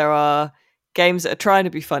 that there are games that are trying to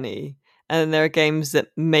be funny, and there are games that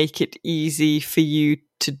make it easy for you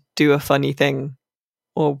to do a funny thing,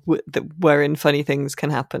 or wherein funny things can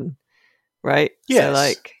happen, right? Yes. So,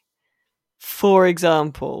 like, for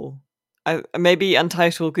example, maybe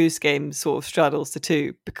Untitled Goose Game sort of straddles the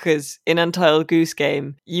two, because in Untitled Goose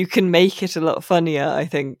Game, you can make it a lot funnier, I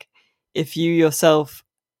think, if you yourself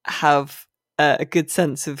have a good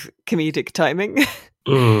sense of comedic timing.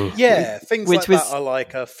 Yeah, things like that are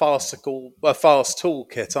like a fast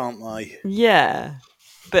toolkit, aren't they? Yeah,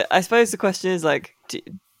 but I suppose the question is like,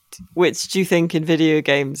 which do you think in video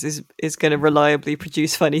games is going to reliably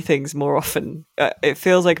produce funny things more often? It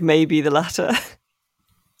feels like maybe the latter.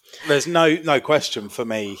 There's no question for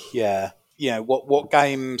me. Yeah, what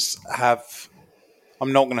games have?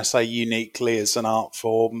 I'm not going to say uniquely as an art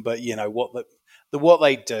form, but what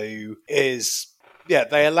they do is,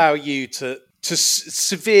 they allow you to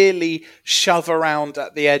severely shove around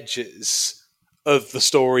at the edges of the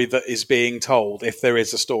story that is being told, if there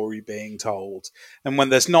is a story being told. And when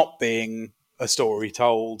there's not being a story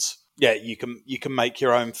told, you can make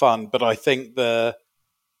your own fun. But I think the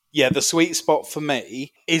sweet spot for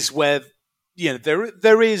me is where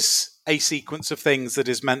there is a sequence of things that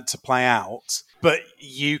is meant to play out, but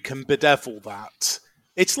you can bedevil that.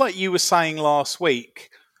 It's like you were saying last week,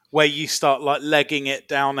 where you start like legging it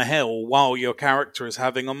down a hill while your character is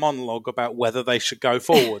having a monologue about whether they should go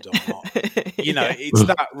forward or not. It's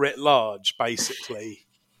that writ large, basically.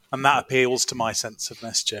 And that appeals to my sense of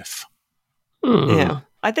mischief. Yeah.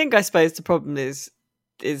 I suppose the problem is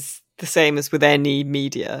the same as with any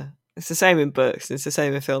media. It's the same in books, and it's the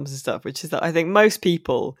same in films and stuff, which is that I think most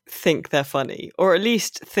people think they're funny, or at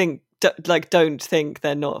least don't think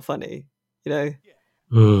they're not funny,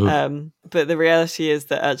 But the reality is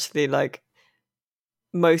that actually, like,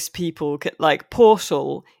 most people like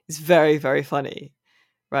Portal is very, very funny,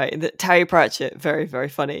 right? And that Terry Pratchett, very, very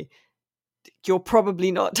funny. you're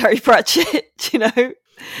probably not Terry Pratchett, you know?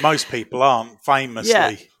 Most people aren't,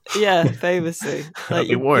 famously. Yeah, famously. I'd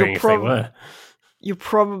be worrying if they were. You're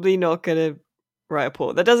probably not going to write a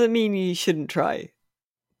port. That doesn't mean you shouldn't try.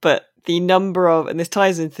 But the number of, and this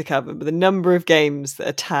ties into the cabin, but the number of games that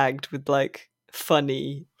are tagged with like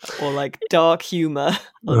funny or like dark humour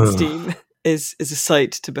on Steam is a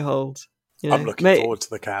sight to behold. You know, I'm looking forward to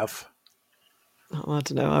the Cav. Oh, I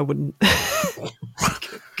don't know. I wouldn't.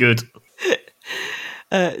 Good.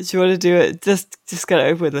 Do you want to do it? Just get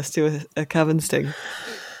it over with. Let's do a cabin sting.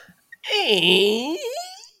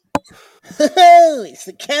 Oh, it's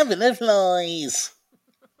the cabin of lies.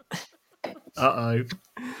 Uh-oh.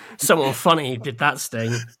 Someone funny did that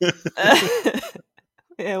sting.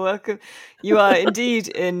 Yeah, welcome. You are indeed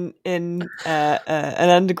in an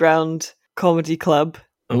underground comedy club.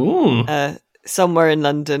 Ooh. Somewhere in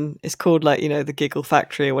London. It's called like, you know, the Giggle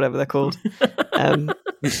Factory or whatever they're called. The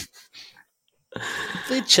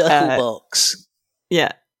Chuckle Box.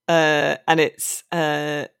 Yeah. And it's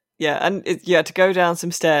you had to go down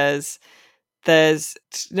some stairs. There's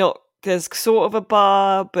sort of a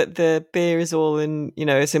bar, but the beer is all in, you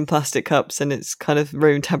know, it's in plastic cups and it's kind of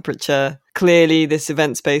room temperature. Clearly this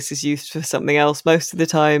event space is used for something else most of the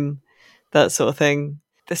time, that sort of thing.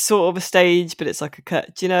 There's sort of a stage, but it's like a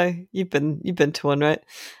cut. Do you know? You've been to one, right?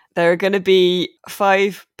 There are going to be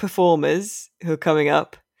 5 performers who are coming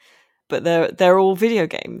up, but they're all video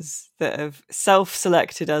games that have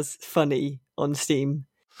self-selected as funny on Steam.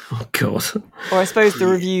 Oh, God. Or I suppose the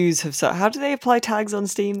reviews have... How do they apply tags on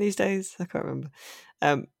Steam these days? I can't remember.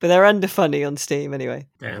 But they're under funny on Steam anyway.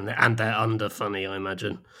 And they're under funny, I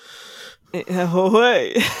imagine. But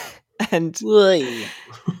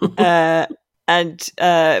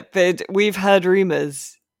we've heard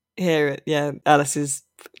rumours here at Alice's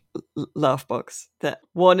laugh box that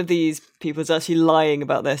one of these people is actually lying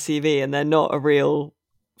about their CV and they're not a real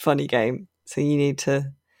funny game. So you need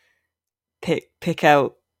to pick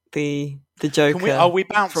out the joker Are we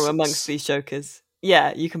bouncers? from amongst these jokers.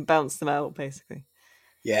 Yeah, you can bounce them out basically.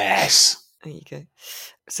 Yes. There you go.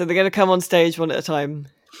 So they're going to come on stage one at a time.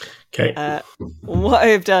 Okay. What I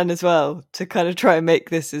have done as well to kind of try and make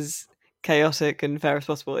this as chaotic and fair as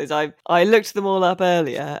possible is I looked them all up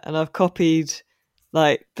earlier and I've copied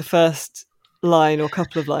like the first line or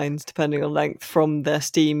couple of lines depending on length from their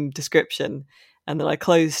Steam description, and then I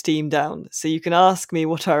closed Steam down so you can ask me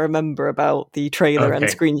what I remember about the trailer and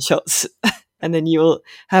screenshots and then you'll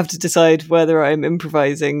have to decide whether I'm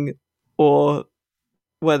improvising or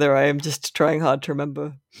whether I am just trying hard to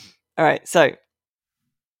remember. All right, so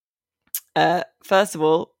first of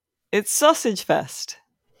all, it's Sausage Fest.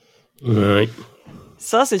 Right.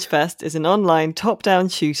 Sausage Fest is an online top-down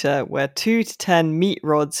shooter where 2 to 10 meat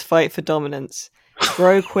rods fight for dominance,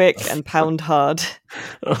 grow quick and pound hard.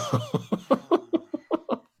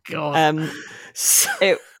 God.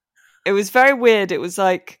 It was very weird. It was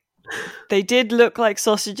like they did look like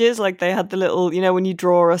sausages, like they had the little, you know, when you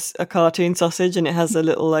draw a cartoon sausage and it has a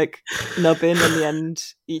little like nubbin on the end,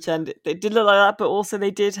 each end. They did look like that, but also they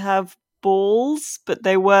did have balls, but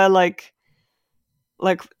they were like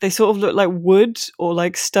they sort of looked like wood or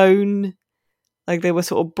like stone, like they were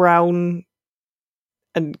sort of brown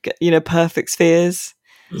and, you know, perfect spheres.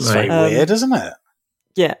 It's very weird, isn't it?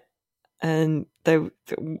 Yeah, and there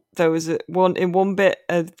was one bit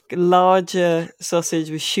a larger sausage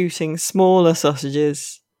was shooting smaller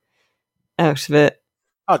sausages out of it.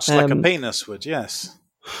 Oh, just like a penis would, yes.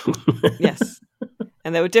 Yes,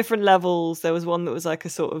 and there were different levels. There was one that was like a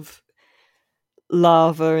sort of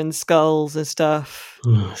lava and skulls and stuff,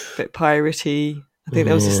 a bit piratey. I think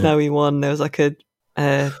there was a snowy one. There was like a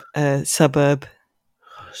suburb.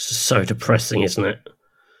 It's just so depressing, isn't it?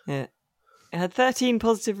 Yeah, it had 13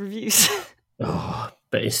 positive reviews. Oh,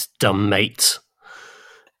 but it's dumb, mate.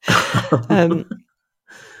 There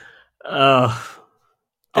are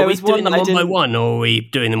we was doing one them I one by didn't- one, or are we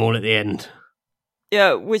doing them all at the end?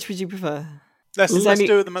 Yeah, which would you prefer? Let's only-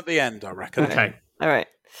 do them at the end, I reckon. Okay. All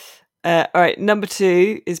right. Number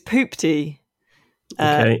 2 is Poop Tea.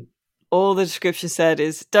 Okay. All the description said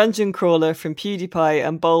is dungeon crawler from PewDiePie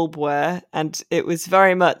and Bulbware, and it was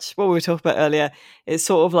very much what we were talking about earlier. It's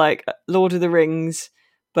sort of like Lord of the Rings,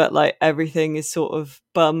 but like everything is sort of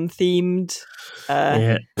bum themed,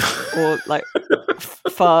 Yeah. or like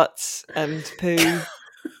farts and poo.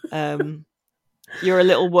 You're a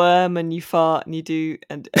little worm and you fart and you do,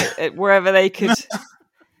 and wherever they could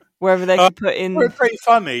put in. We're pretty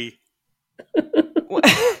funny.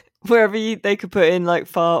 Wherever they could put in like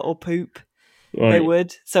fart or poop, Right. they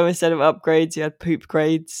would. So instead of upgrades, you had poop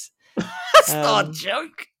grades. That's not a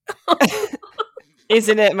joke.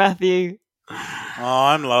 Isn't it, Matthew? Oh,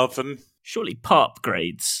 I'm laughing. Surely PARP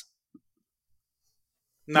grades.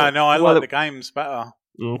 No, I Well, like the games better.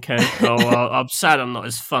 Okay. Oh, well, I'm sad I'm not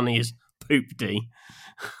as funny as Poop D.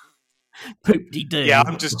 Poop D. Yeah,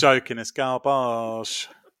 I'm just joking. It's garbage.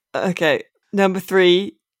 Okay, number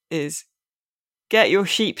 3 is Get Your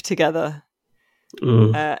Sheep Together.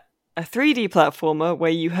 A 3D platformer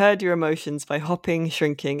where you herd your emotions by hopping,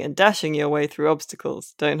 shrinking, and dashing your way through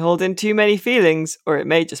obstacles. Don't hold in too many feelings, or it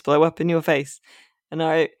may just blow up in your face. And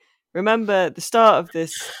I remember the start of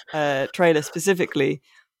this trailer specifically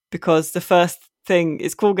because the first thing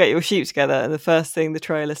is called Get Your Sheep Together, and the first thing the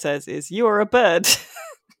trailer says is, "You are a bird."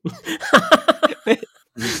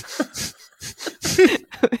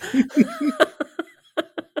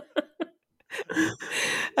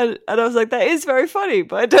 And I was like, that is very funny,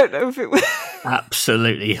 but I don't know if it was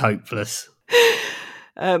absolutely hopeless.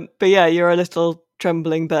 But yeah, you're a little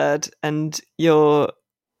trembling bird, and your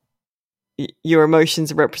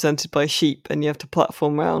emotions are represented by sheep, and you have to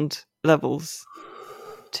platform around levels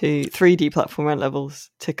to 3D platform around levels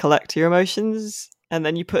to collect your emotions, and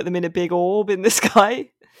then you put them in a big orb in the sky.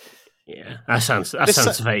 Yeah, that sounds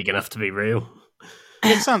vague enough to be real.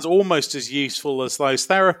 It sounds almost as useful as those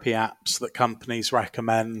therapy apps that companies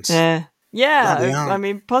recommend. Yeah, Bloody hell. I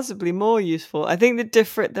mean, possibly more useful. I think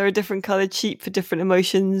there are different coloured sheep for different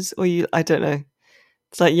emotions, or I don't know.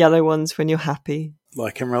 It's like yellow ones when you're happy.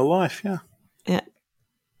 Like in real life, yeah. Yeah.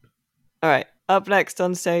 All right. Up next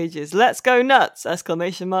on stage is Let's Go Nuts!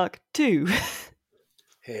 2.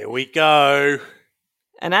 Here we go.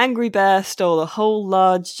 An angry bear stole a whole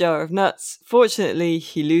large jar of nuts. Fortunately,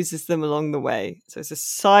 he loses them along the way. So it's a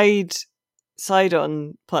side-on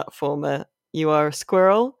platformer. You are a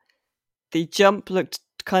squirrel. The jump looked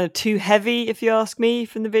kind of too heavy, if you ask me,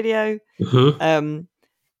 from the video. Mm-hmm.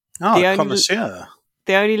 Connoisseur.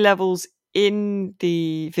 The only levels in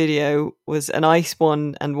the video was an ice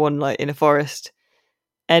one and one like in a forest.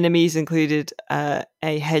 Enemies included a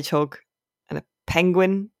hedgehog and a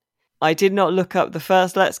penguin. I did not look up the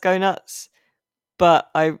first Let's Go Nuts, but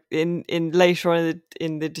in later on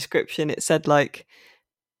in the description it said like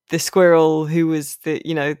the squirrel who was the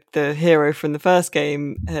hero from the first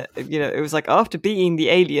game. It was like after beating the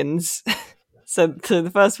aliens. so the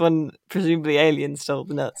first one, presumably aliens stole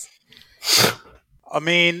the nuts. I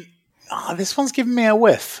mean, this one's giving me a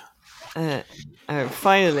whiff.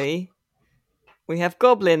 Finally, we have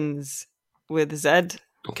goblins with Z.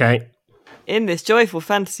 Okay. In this joyful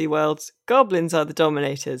fantasy world, goblins are the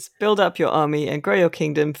dominators. Build up your army and grow your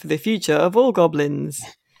kingdom for the future of all goblins.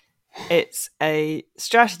 It's a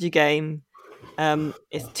strategy game.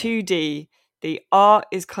 It's 2D. The art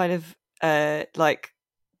is kind of like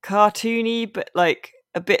cartoony, but like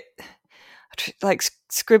a bit like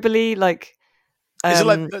scribbly. Like is it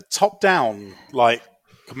like top down, like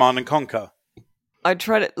Command and Conquer? I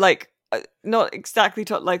tried it like not exactly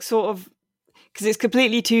top, like sort of. Because it's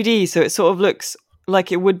completely 2D, so it sort of looks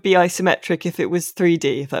like it would be isometric if it was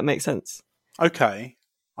 3D, if that makes sense. Okay,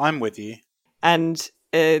 I'm with you. And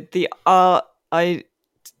the art, I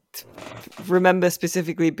remember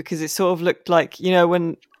specifically because it sort of looked like,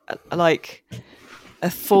 when like a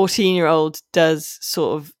 14-year-old does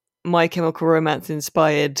sort of My Chemical Romance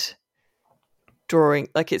inspired drawing.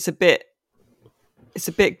 Like it's a bit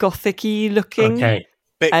gothic-y looking. Okay.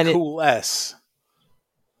 Bit cool S.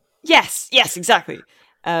 Yes, exactly.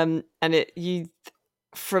 And it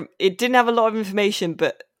didn't have a lot of information,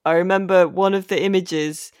 but I remember one of the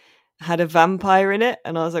images had a vampire in it,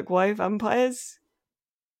 and I was like, "Why vampires?"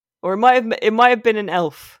 Or it might have been an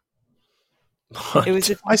elf. What?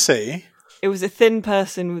 I see. It was a thin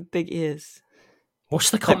person with big ears.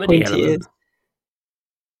 What's the comedy element? Ears.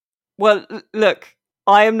 Well, look,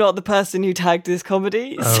 I am not the person who tagged this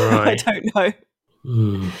comedy, so right. I don't know.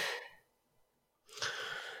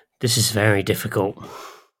 This is very difficult.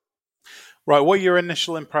 Right, what are your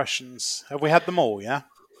initial impressions? Have we had them all, yeah?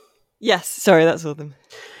 Yes, sorry, that's all of them.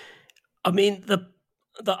 I mean, the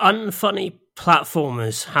unfunny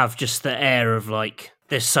platformers have just the air of like,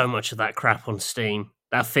 there's so much of that crap on Steam.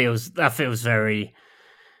 That feels very...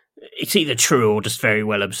 It's either true or just very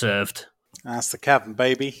well observed. That's the Cavern,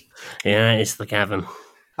 baby. Yeah, it's the Cavern.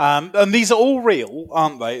 And these are all real,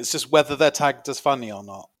 aren't they? It's just whether they're tagged as funny or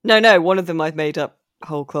not. No, one of them I've made up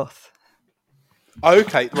whole cloth.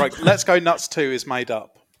 Okay, right. Let's Go Nuts 2 is made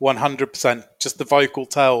up 100%. Just the vocal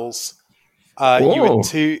tells.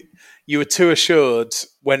 You were too assured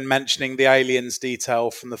when mentioning the aliens detail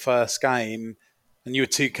from the first game, and you were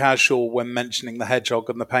too casual when mentioning the hedgehog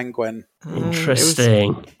and the penguin.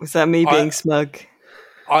 Interesting. Was that me being smug?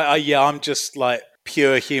 I'm just like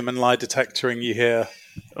pure human lie detectoring you here.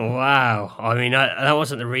 Wow. I mean, that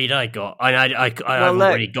wasn't the read I got. I haven't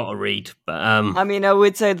really got a read, but I mean, I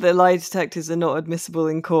would say that lie detectors are not admissible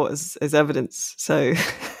in court as evidence. So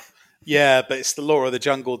Yeah, but it's the law of the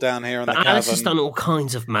jungle down here in the Alice cavern. has done all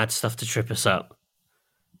kinds of mad stuff to trip us up.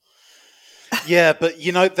 Yeah, but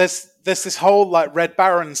there's this whole like Red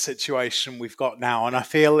Baron situation we've got now, and I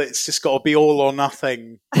feel it's just got to be all or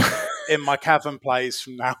nothing in my cavern plays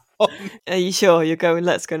from now on. are you sure you're going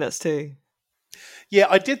Let's Go Nuts too? Yeah,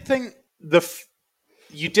 I did think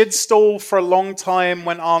you did stall for a long time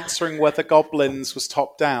when answering whether goblins was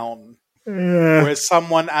top down, whereas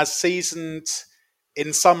someone as seasoned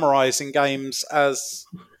in summarising games as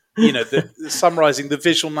summarising the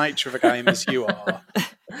visual nature of a game as you are,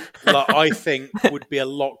 like, I think would be a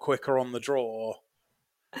lot quicker on the draw.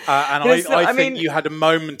 And I think you had a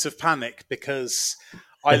moment of panic because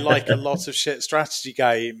I like a lot of shit strategy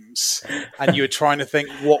games, and you were trying to think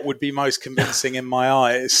what would be most convincing in my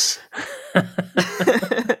eyes.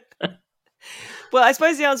 Well, I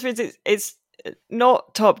suppose the answer is it's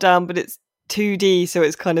not top down, but it's 2D, so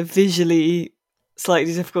it's kind of visually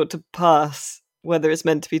slightly difficult to pass whether it's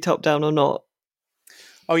meant to be top down or not.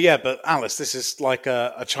 Oh yeah, but Alice, this is like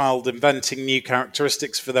a child inventing new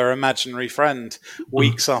characteristics for their imaginary friend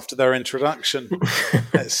weeks after their introduction.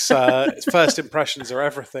 It's first impressions are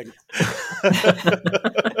everything.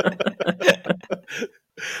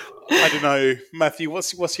 I don't know, Matthew.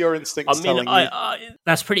 What's your instincts telling you?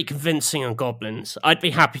 That's pretty convincing on goblins. I'd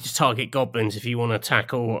be happy to target goblins if you want to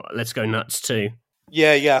tackle Let's Go Nuts too.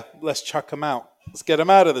 Yeah. Let's chuck them out. Let's get them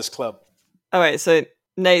out of this club. All right, so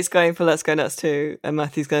Nate's going for Let's Go Nuts too, and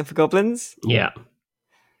Matthew's going for goblins. Yeah.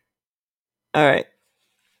 All right.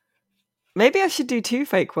 Maybe I should do 2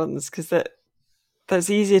 fake ones because that's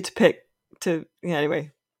easier to pick.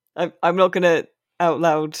 Anyway, I'm not going to out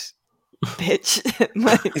loud pitch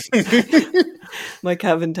my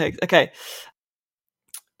cavern takes. Okay.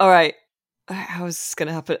 All right. How is this going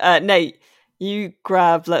to happen? Nate, you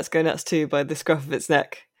grab Let's Go Nuts 2 by the scruff of its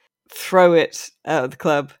neck, throw it out of the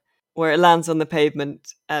club, where it lands on the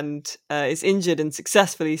pavement and is injured and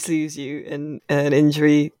successfully sues you in an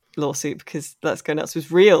injury lawsuit because Let's Go Nuts was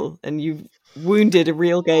real and you wounded a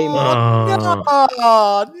real game.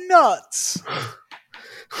 Oh, nuts!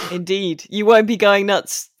 Indeed. You won't be going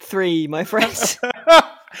nuts 3, my friend.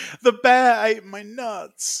 The bear ate my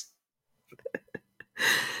nuts.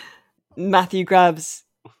 Matthew grabs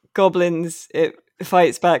goblins. It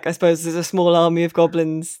fights back. I suppose there's a small army of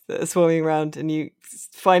goblins that are swarming around, and you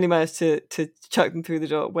finally manage to chuck them through the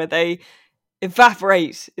door, where they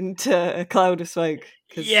evaporate into a cloud of smoke.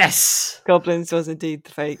 Yes! Goblins was indeed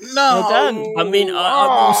the fake. No! Well done. I mean,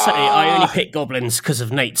 I will say I only picked goblins because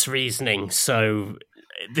of Nate's reasoning, so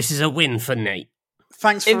this is a win for Nate.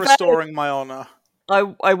 Thanks for restoring my honour.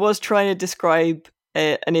 I was trying to describe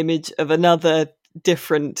an image of another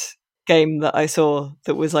different game that I saw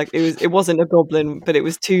that was like it wasn't a goblin, but it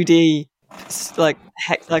was 2D, like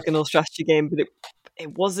hexagonal strategy game, but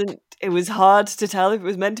it wasn't. It was hard to tell if it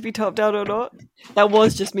was meant to be top down or not. That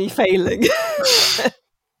was just me failing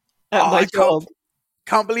at my job.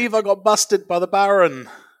 Can't believe I got busted by the Baron.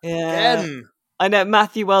 Yeah. Again. I know,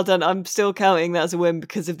 Matthew, well done. I'm still counting that as a win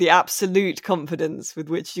because of the absolute confidence with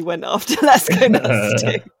which you went after Let's Go Nuts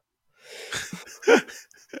 2.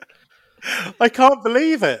 I can't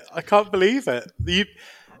believe it.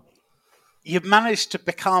 You've managed to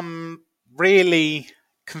become really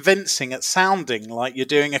convincing at sounding like you're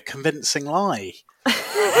doing a convincing lie.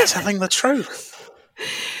 You're telling the truth.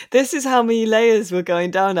 This is how many layers we're going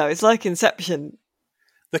down now. It's like Inception.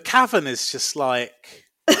 The cavern is just like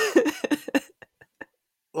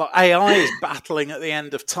AI is battling at the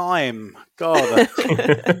end of time. God,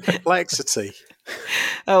 complexity.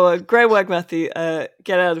 Oh, well, great work, Matthew.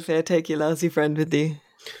 Get out of here. Take your lousy friend with you.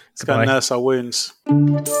 Let's go nurse our wounds.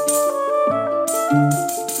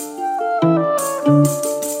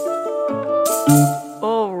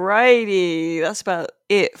 Alrighty, that's about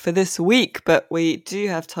it for this week, but we do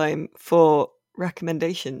have time for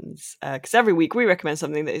recommendations because every week we recommend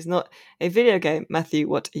something that is not a video game. Matthew,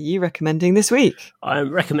 what are you recommending this week?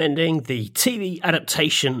 I'm recommending the TV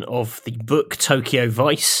adaptation of the book Tokyo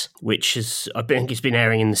Vice, which is, I think it's been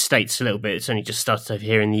airing in the States a little bit. It's only just started over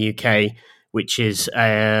here in the UK, which is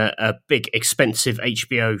a big, expensive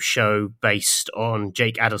HBO show based on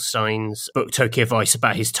Jake Adelstein's book Tokyo Vice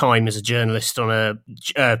about his time as a journalist on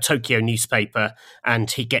a Tokyo newspaper, and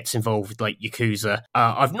he gets involved with like Yakuza.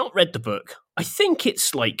 I've not read the book. I think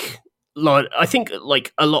it's like a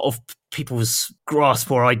lot of people's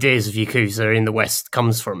grasp or ideas of Yakuza in the West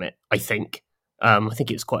comes from it. I think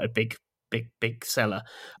it's quite a big big seller.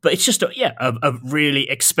 But it's just a really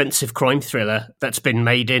expensive crime thriller that's been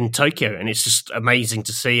made in Tokyo, and it's just amazing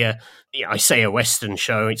to see I say a Western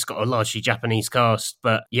show. It's got a largely Japanese cast,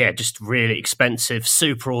 but just really expensive,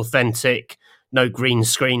 super authentic. No green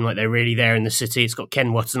screen, like they're really there in the city. It's got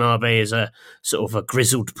Ken Watanabe as a sort of a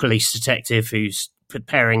grizzled police detective who's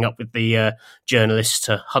pairing up with the journalists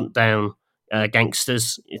to hunt down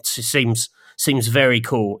gangsters. It seems very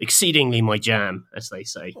cool, exceedingly my jam, as they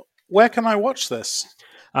say. Where can I watch this?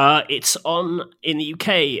 It's on, in the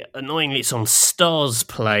UK, annoyingly, it's on Stars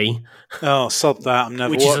Play. Oh, sod that, I'm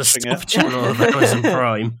never which watching is a it. sub-channel of Amazon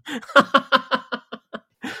Prime.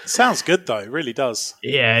 Sounds good though, it really does.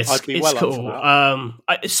 Yeah, I'd be it's well cool. up for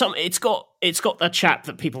that. It's got that chap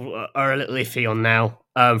that people are a little iffy on now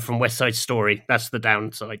from West Side Story. That's the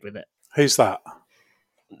downside with it. Who's that?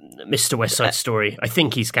 Mr. West Side Story. I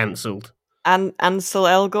think he's cancelled. And Ansel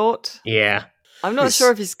Elgort. Yeah. I'm not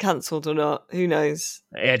sure if he's cancelled or not. Who knows?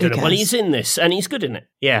 I don't know. Well, he's in this, and he's good in it.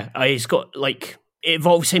 Yeah, he's got, like, it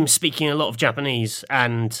involves him speaking a lot of Japanese,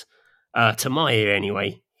 and to my ear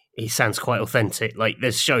anyway, he sounds quite authentic. Like,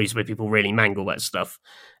 there's shows where people really mangle that stuff,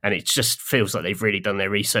 and it just feels like they've really done their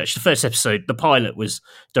research. The first episode, the pilot, was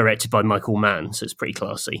directed by Michael Mann, so it's pretty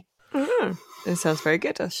classy. Mm-hmm. It sounds very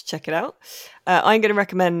good. I should check it out. I'm going to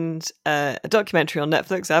recommend a documentary on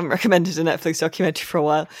Netflix. I haven't recommended a Netflix documentary for a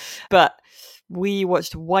while, but we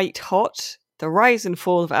watched White Hot, The Rise and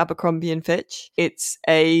Fall of Abercrombie and Fitch. It's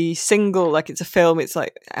a single, it's a film. It's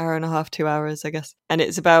like an hour and a half, 2 hours, I guess. And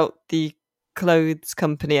it's about the clothes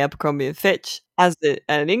company Abercrombie and Fitch. As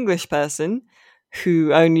an English person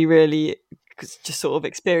who only really just sort of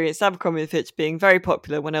experienced Abercrombie and Fitch being very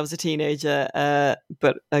popular when I was a teenager,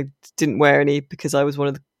 but I didn't wear any because I was one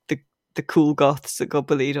of the cool goths that got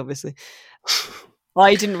bullied, obviously.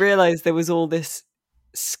 I didn't realise there was all this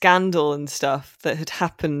scandal and stuff that had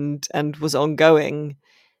happened and was ongoing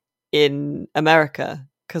in America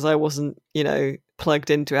because I wasn't,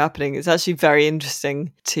 plugged into happening. It's actually very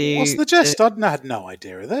interesting to... What's the gist? I had no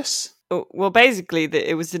idea of this. Well, basically,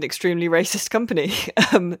 it was an extremely racist company.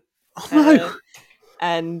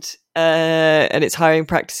 And its hiring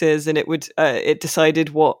practices, and it decided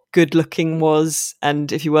what good looking was,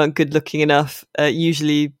 and if you weren't good looking enough,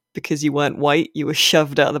 usually because you weren't white, you were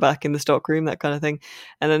shoved out the back in the stockroom, that kind of thing.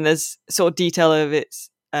 And then there's sort of detail of its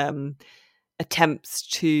attempts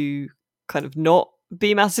to kind of not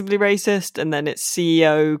be massively racist, and then its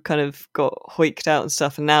CEO kind of got hoiked out and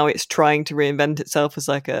stuff, and now it's trying to reinvent itself as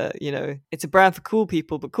like it's a brand for cool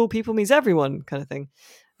people, but cool people means everyone kind of thing.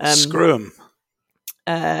 Screw 'em.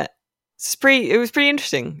 It was pretty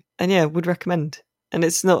interesting, and would recommend. And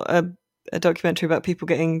it's not a documentary about people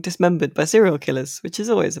getting dismembered by serial killers, which is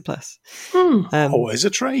always a plus. Always a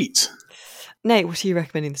treat. Nate, what are you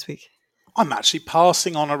recommending this week? I'm actually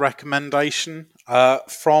passing on a recommendation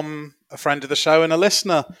from a friend of the show and a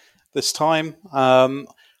listener this time. I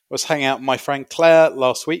was hanging out with my friend Claire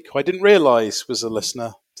last week, who I didn't realise was a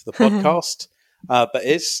listener to the podcast, but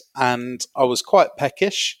is. And I was quite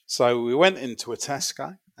peckish, so we went into a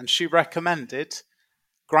Tesco, and she recommended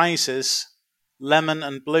Graze's lemon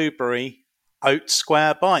and blueberry oat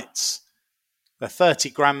square bites. They're 30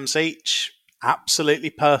 grams each. Absolutely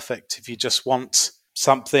perfect if you just want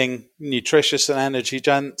something nutritious and energy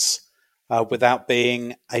dense without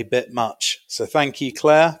being a bit much. So thank you,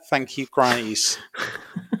 Claire. Thank you, Graze.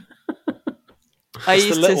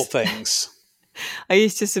 It's the little things. I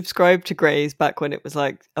used to subscribe to Graze back when it was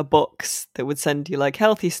like a box that would send you like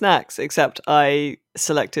healthy snacks, except I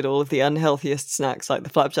selected all of the unhealthiest snacks like the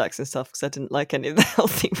flapjacks and stuff because I didn't like any of the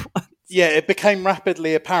healthy ones. Yeah, it became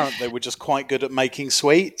rapidly apparent they were just quite good at making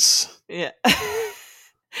sweets. Yeah.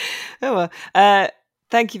 Oh well.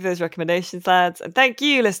 Thank you for those recommendations, lads. And thank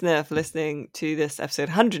you, listener, for listening to this episode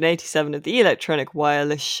 187 of the Electronic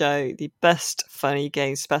Wireless Show, the best funny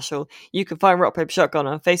games special. You can find Rock Paper Shotgun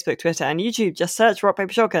on Facebook, Twitter, and YouTube. Just search Rock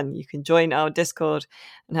Paper Shotgun. You can join our Discord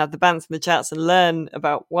and have the bands in the chats and learn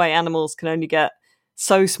about why animals can only get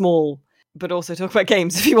so small, but also talk about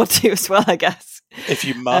games if you want to as well, I guess. If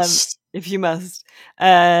you must. If you must.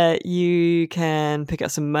 You can pick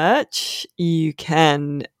up some merch. You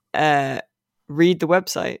can... read the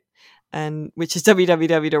website, which is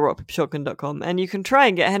www.rockpapershotgun.com, and you can try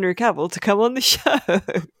and get Henry Cavill to come on the show.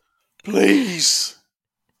 Please.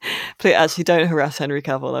 Actually, don't harass Henry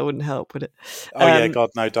Cavill. That wouldn't help, would it? Oh, yeah,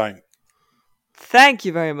 God, no, don't. Thank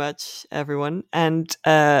you very much, everyone. And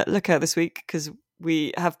look out this week, because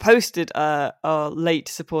we have posted our late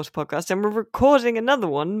supporter podcast, and we're recording another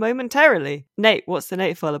one momentarily. Nate, what's the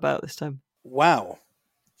Nate file about this time? Wow.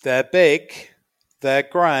 They're big. They're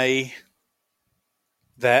grey.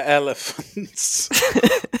 They're elephants.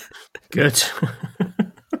 Good.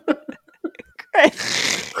 Great.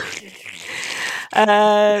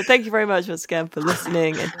 Thank you very much once again for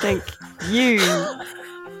listening, and thank you,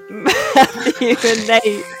 Matthew and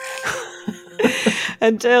Nate.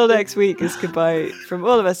 Until next week, it's goodbye from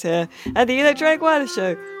all of us here at the Electronic Wireless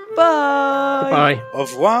Show. Bye. Bye. Au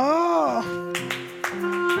revoir.